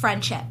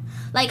friendship.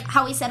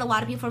 How we said, a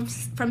lot of people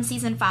from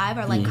season 5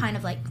 are kind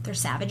of they're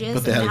savages.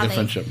 But they have a good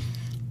friendship.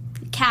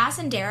 Cass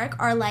and Derek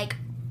are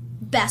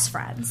best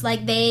friends.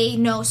 They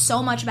know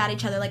so much about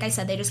each other. Like I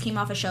said, they just came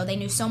off a show. They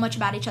knew so much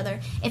about each other.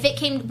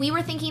 We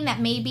were thinking that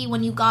maybe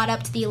when you got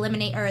up to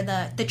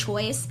the the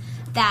choice,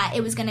 that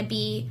it was going to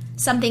be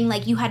something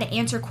you had to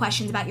answer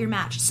questions about your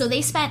match. So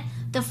they spent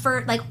the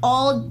first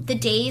all the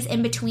days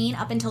in between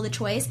up until the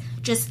choice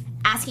just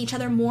asking each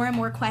other more and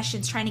more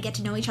questions, trying to get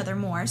to know each other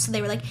more. So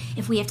they were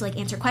if we have to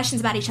answer questions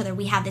about each other,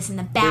 we have this in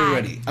the bag. They're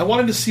ready. I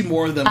wanted to see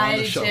more of them on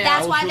the show.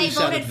 That's why they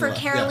voted for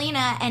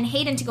Carolina and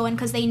Hayden to go in,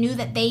 because they knew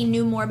that they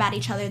knew more about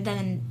each other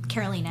than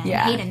Carolina and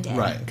Hayden did.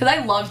 Right. Because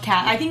I loved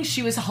Kat. I think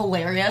she was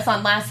hilarious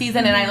on last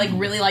season, and I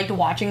really liked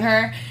watching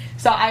her.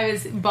 So I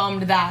was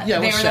bummed that they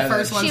were the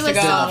first ones to go. She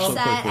was so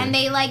upset, and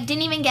they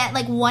didn't even get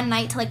one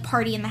night to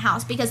party in the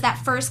house, because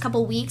that first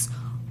couple weeks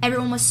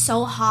everyone was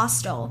so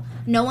hostile.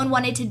 No one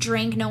wanted to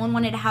drink. No one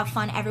wanted to have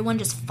fun. Everyone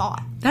just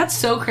fought. That's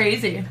so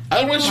crazy.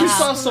 I wish we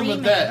saw some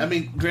of that. I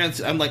mean,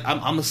 granted,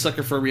 I'm a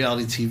sucker for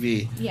reality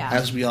TV. Yeah.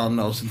 As we all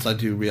know, since I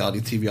do reality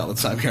TV all the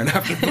time here on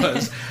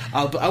AfterBuzz.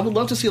 But I would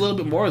love to see a little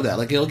bit more of that.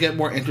 It'll get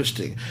more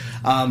interesting.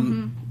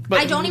 But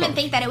I don't even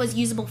think that it was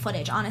usable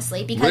footage,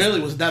 honestly. Because really?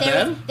 Was it that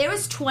bad? There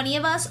was 20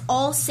 of us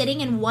all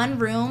sitting in one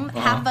room.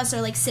 Half of us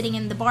are sitting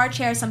in the bar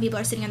chair. Some people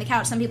are sitting on the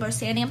couch. Some people are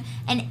standing up.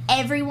 And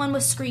everyone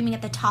was screaming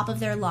at the top of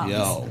their lungs.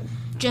 Yo.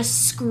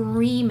 Just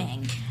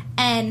screaming.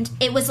 And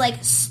it was like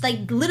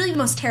literally the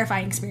most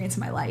terrifying experience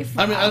of my life.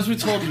 I mean, as we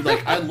told you,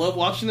 like, I love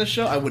watching this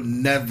show. I would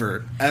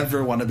never,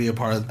 ever want to be a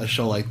part of a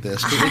show like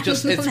this.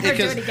 Because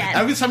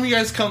every time you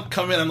guys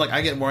come in, I'm like,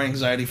 I get more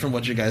anxiety from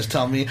what you guys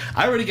tell me.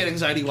 I already get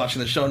anxiety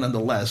watching the show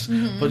nonetheless.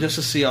 Mm-hmm. But just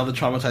to see all the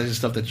traumatizing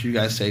stuff that you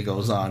guys say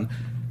goes on,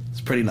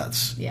 it's pretty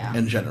nuts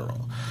in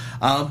general.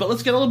 But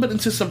let's get a little bit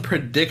into some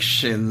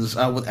predictions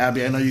with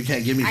Abby. I know you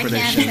can't give me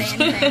predictions. I can't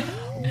say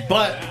anything.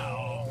 But,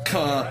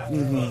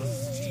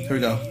 here we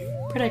go.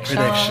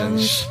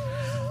 Predictions.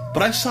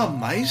 But I saw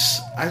mice.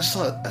 I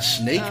saw a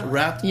snake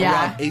wrapped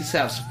around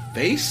ASAP's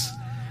face.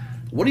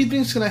 What do you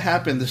think is going to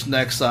happen this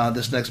next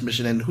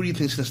mission, and who do you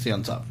think is going to stay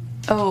on top?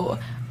 Oh,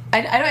 I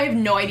have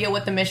no idea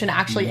what the mission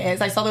actually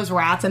is. I saw those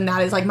rats, and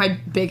that is like my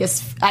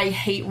biggest. I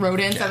hate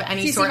rodents of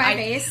any sort. See my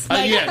face?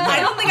 I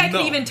don't think I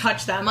can even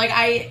touch them. Like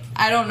I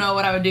don't know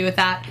what I would do with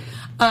that.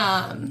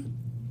 I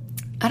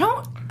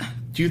don't.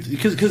 Do you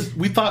because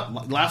we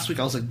thought last week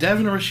I was like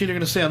Devin or Rashid are going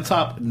to stay on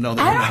top. No,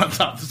 they're not on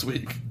top this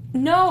week.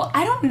 No,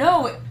 I don't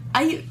know.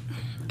 I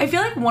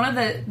feel like one of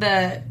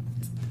the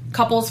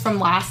couples from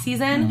last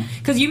season,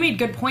 because you made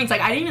good points.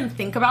 Like I didn't even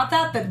think about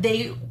that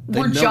they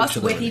were just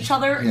with each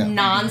other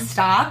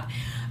nonstop.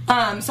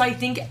 So I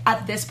think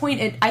at this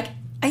point,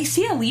 I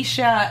see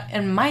Alicia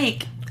and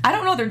Mike. I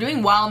don't know, they're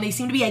doing well, and they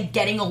seem to be like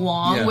getting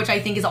along, which I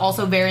think is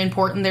also very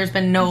important. There's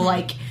been no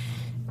like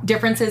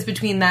differences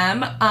between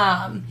them.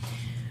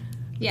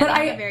 Yeah, but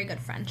they have a very good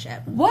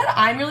friendship. What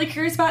I'm really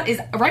curious about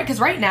is, because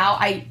right now,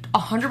 I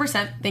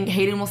 100% think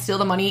Hayden will steal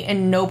the money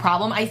and no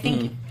problem. I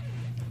think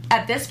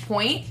at this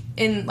point,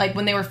 in like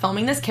when they were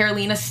filming this,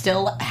 Carolina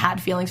still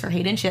had feelings for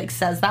Hayden. She like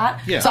says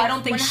that. Yeah. So I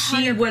don't think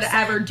 100%. She would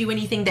ever do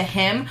anything to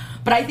him.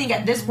 But I think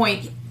at this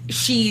point,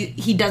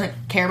 he doesn't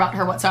care about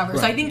her whatsoever.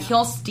 Right. So I think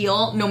he'll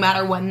steal no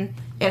matter when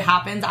it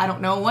happens. I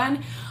don't know when.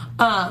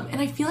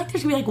 And I feel like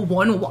there's going to be like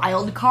one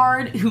wild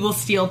card who will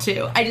steal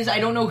too. I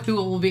don't know who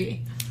it will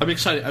be. I'm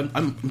excited.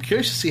 I'm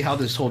curious to see how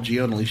this whole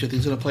Gio and Alicia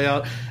thing's going to play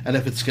out, and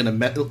if it's going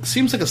to it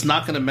seems like it's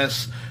not going to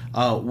mess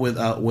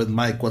with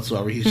Mike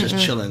whatsoever. He's just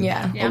chilling.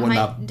 Yeah,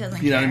 Mike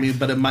doesn't know what I mean?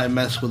 But it might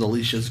mess with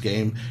Alicia's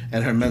game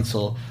and her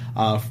mental,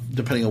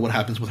 depending on what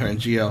happens with her and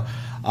Gio.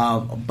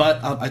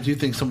 But I do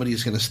think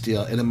somebody's going to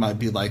steal, and it might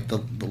be like the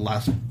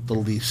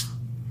least.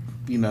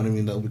 You know what I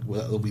mean? That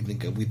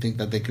we think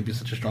that they could be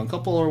such a strong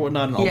couple or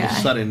whatnot, and all of a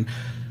sudden,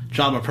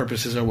 drama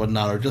purposes or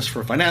whatnot, or just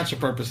for financial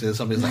purposes,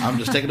 somebody's like, I'm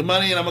just taking the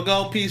money and I'm gonna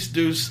go, peace,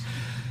 deuce,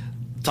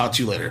 talk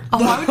to you later. Oh,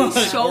 I would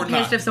be so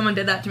pissed if someone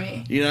did that to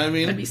me. You know what I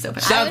mean? I'd be so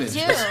pissed. Savage.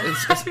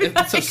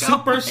 It's a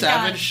super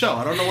savage show.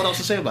 I don't know what else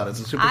to say about it. It's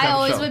a super savage show. I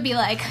always would be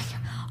like,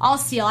 I'll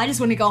steal. I just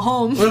want to go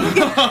home.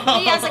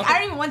 I was like, I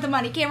don't even want the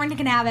money. Cameron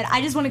can have it.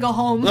 I just want to go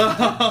home.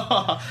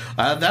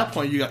 At that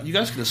point, you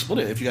guys could have split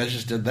it if you guys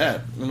just did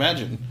that.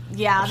 Imagine.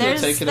 Yeah,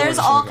 there's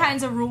all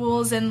kinds of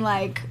rules and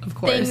like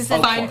things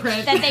that fine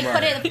print that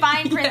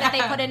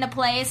they put into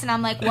place, and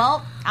I'm like,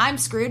 well, I'm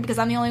screwed because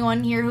I'm the only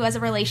one here who has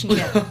a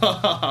relationship.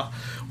 Well,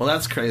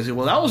 that's crazy.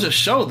 Well, that was a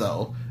show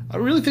though. I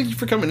really thank you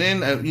for coming in.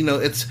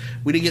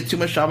 We didn't get too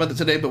much drama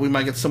today, but we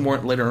might get some more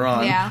later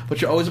on. Yeah.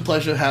 But you're always a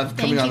pleasure to have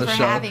coming on the show. Thank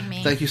you for having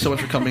me. Thank you so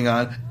much for coming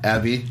on.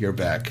 Abby, you're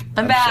back.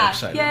 I'm back.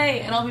 So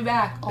yay. And I'll be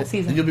back all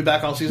season. And you'll be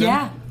back all season?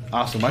 Yeah.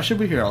 Awesome. I should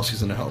be here all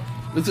season, I hope.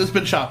 It's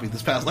been choppy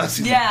this last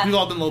season. Yeah. We've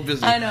all been a little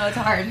busy. I know, it's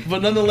hard.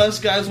 But nonetheless,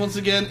 guys, once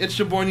again, it's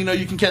your boy Nino.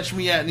 You can catch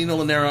me at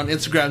Nino Lanera on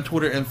Instagram,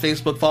 Twitter, and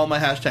Facebook. Follow my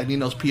hashtag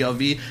Nino's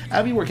POV.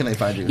 Abby, where can they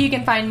find you? You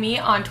can find me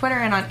on Twitter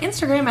and on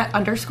Instagram at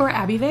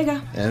 _Abby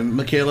Vega. And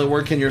Mikala,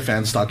 where can your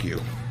fans stalk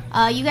you?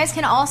 You guys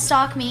can all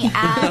stalk me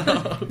at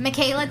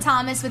Mikala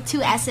Thomas with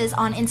 2 S's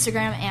on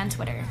Instagram and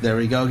Twitter. There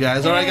we go,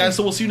 guys. All right, guys,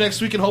 so we'll see you next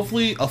week and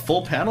hopefully a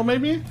full panel,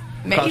 maybe?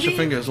 Cross your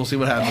fingers. We'll see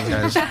what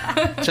happens, guys.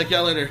 Check you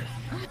out later.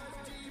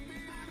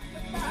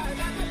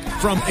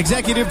 From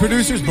executive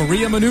producers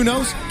Maria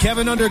Menounos,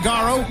 Kevin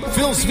Undergaro,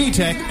 Phil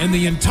Svitek, and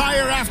the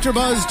entire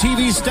AfterBuzz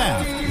TV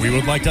staff, we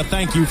would like to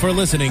thank you for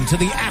listening to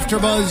the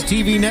AfterBuzz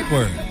TV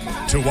network.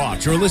 To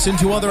watch or listen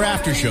to other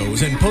after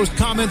shows and post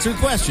comments or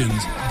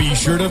questions, be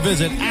sure to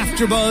visit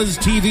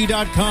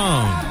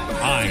AfterBuzzTV.com.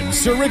 I'm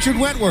Sir Richard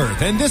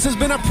Wentworth, and this has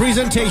been a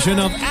presentation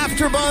of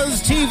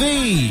AfterBuzz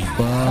TV.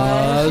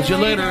 Buzz you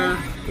later.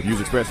 The views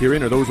expressed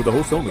herein are those of the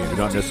hosts only and do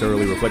not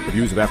necessarily reflect the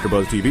views of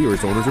AfterBuzz TV or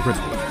its owners or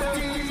principals.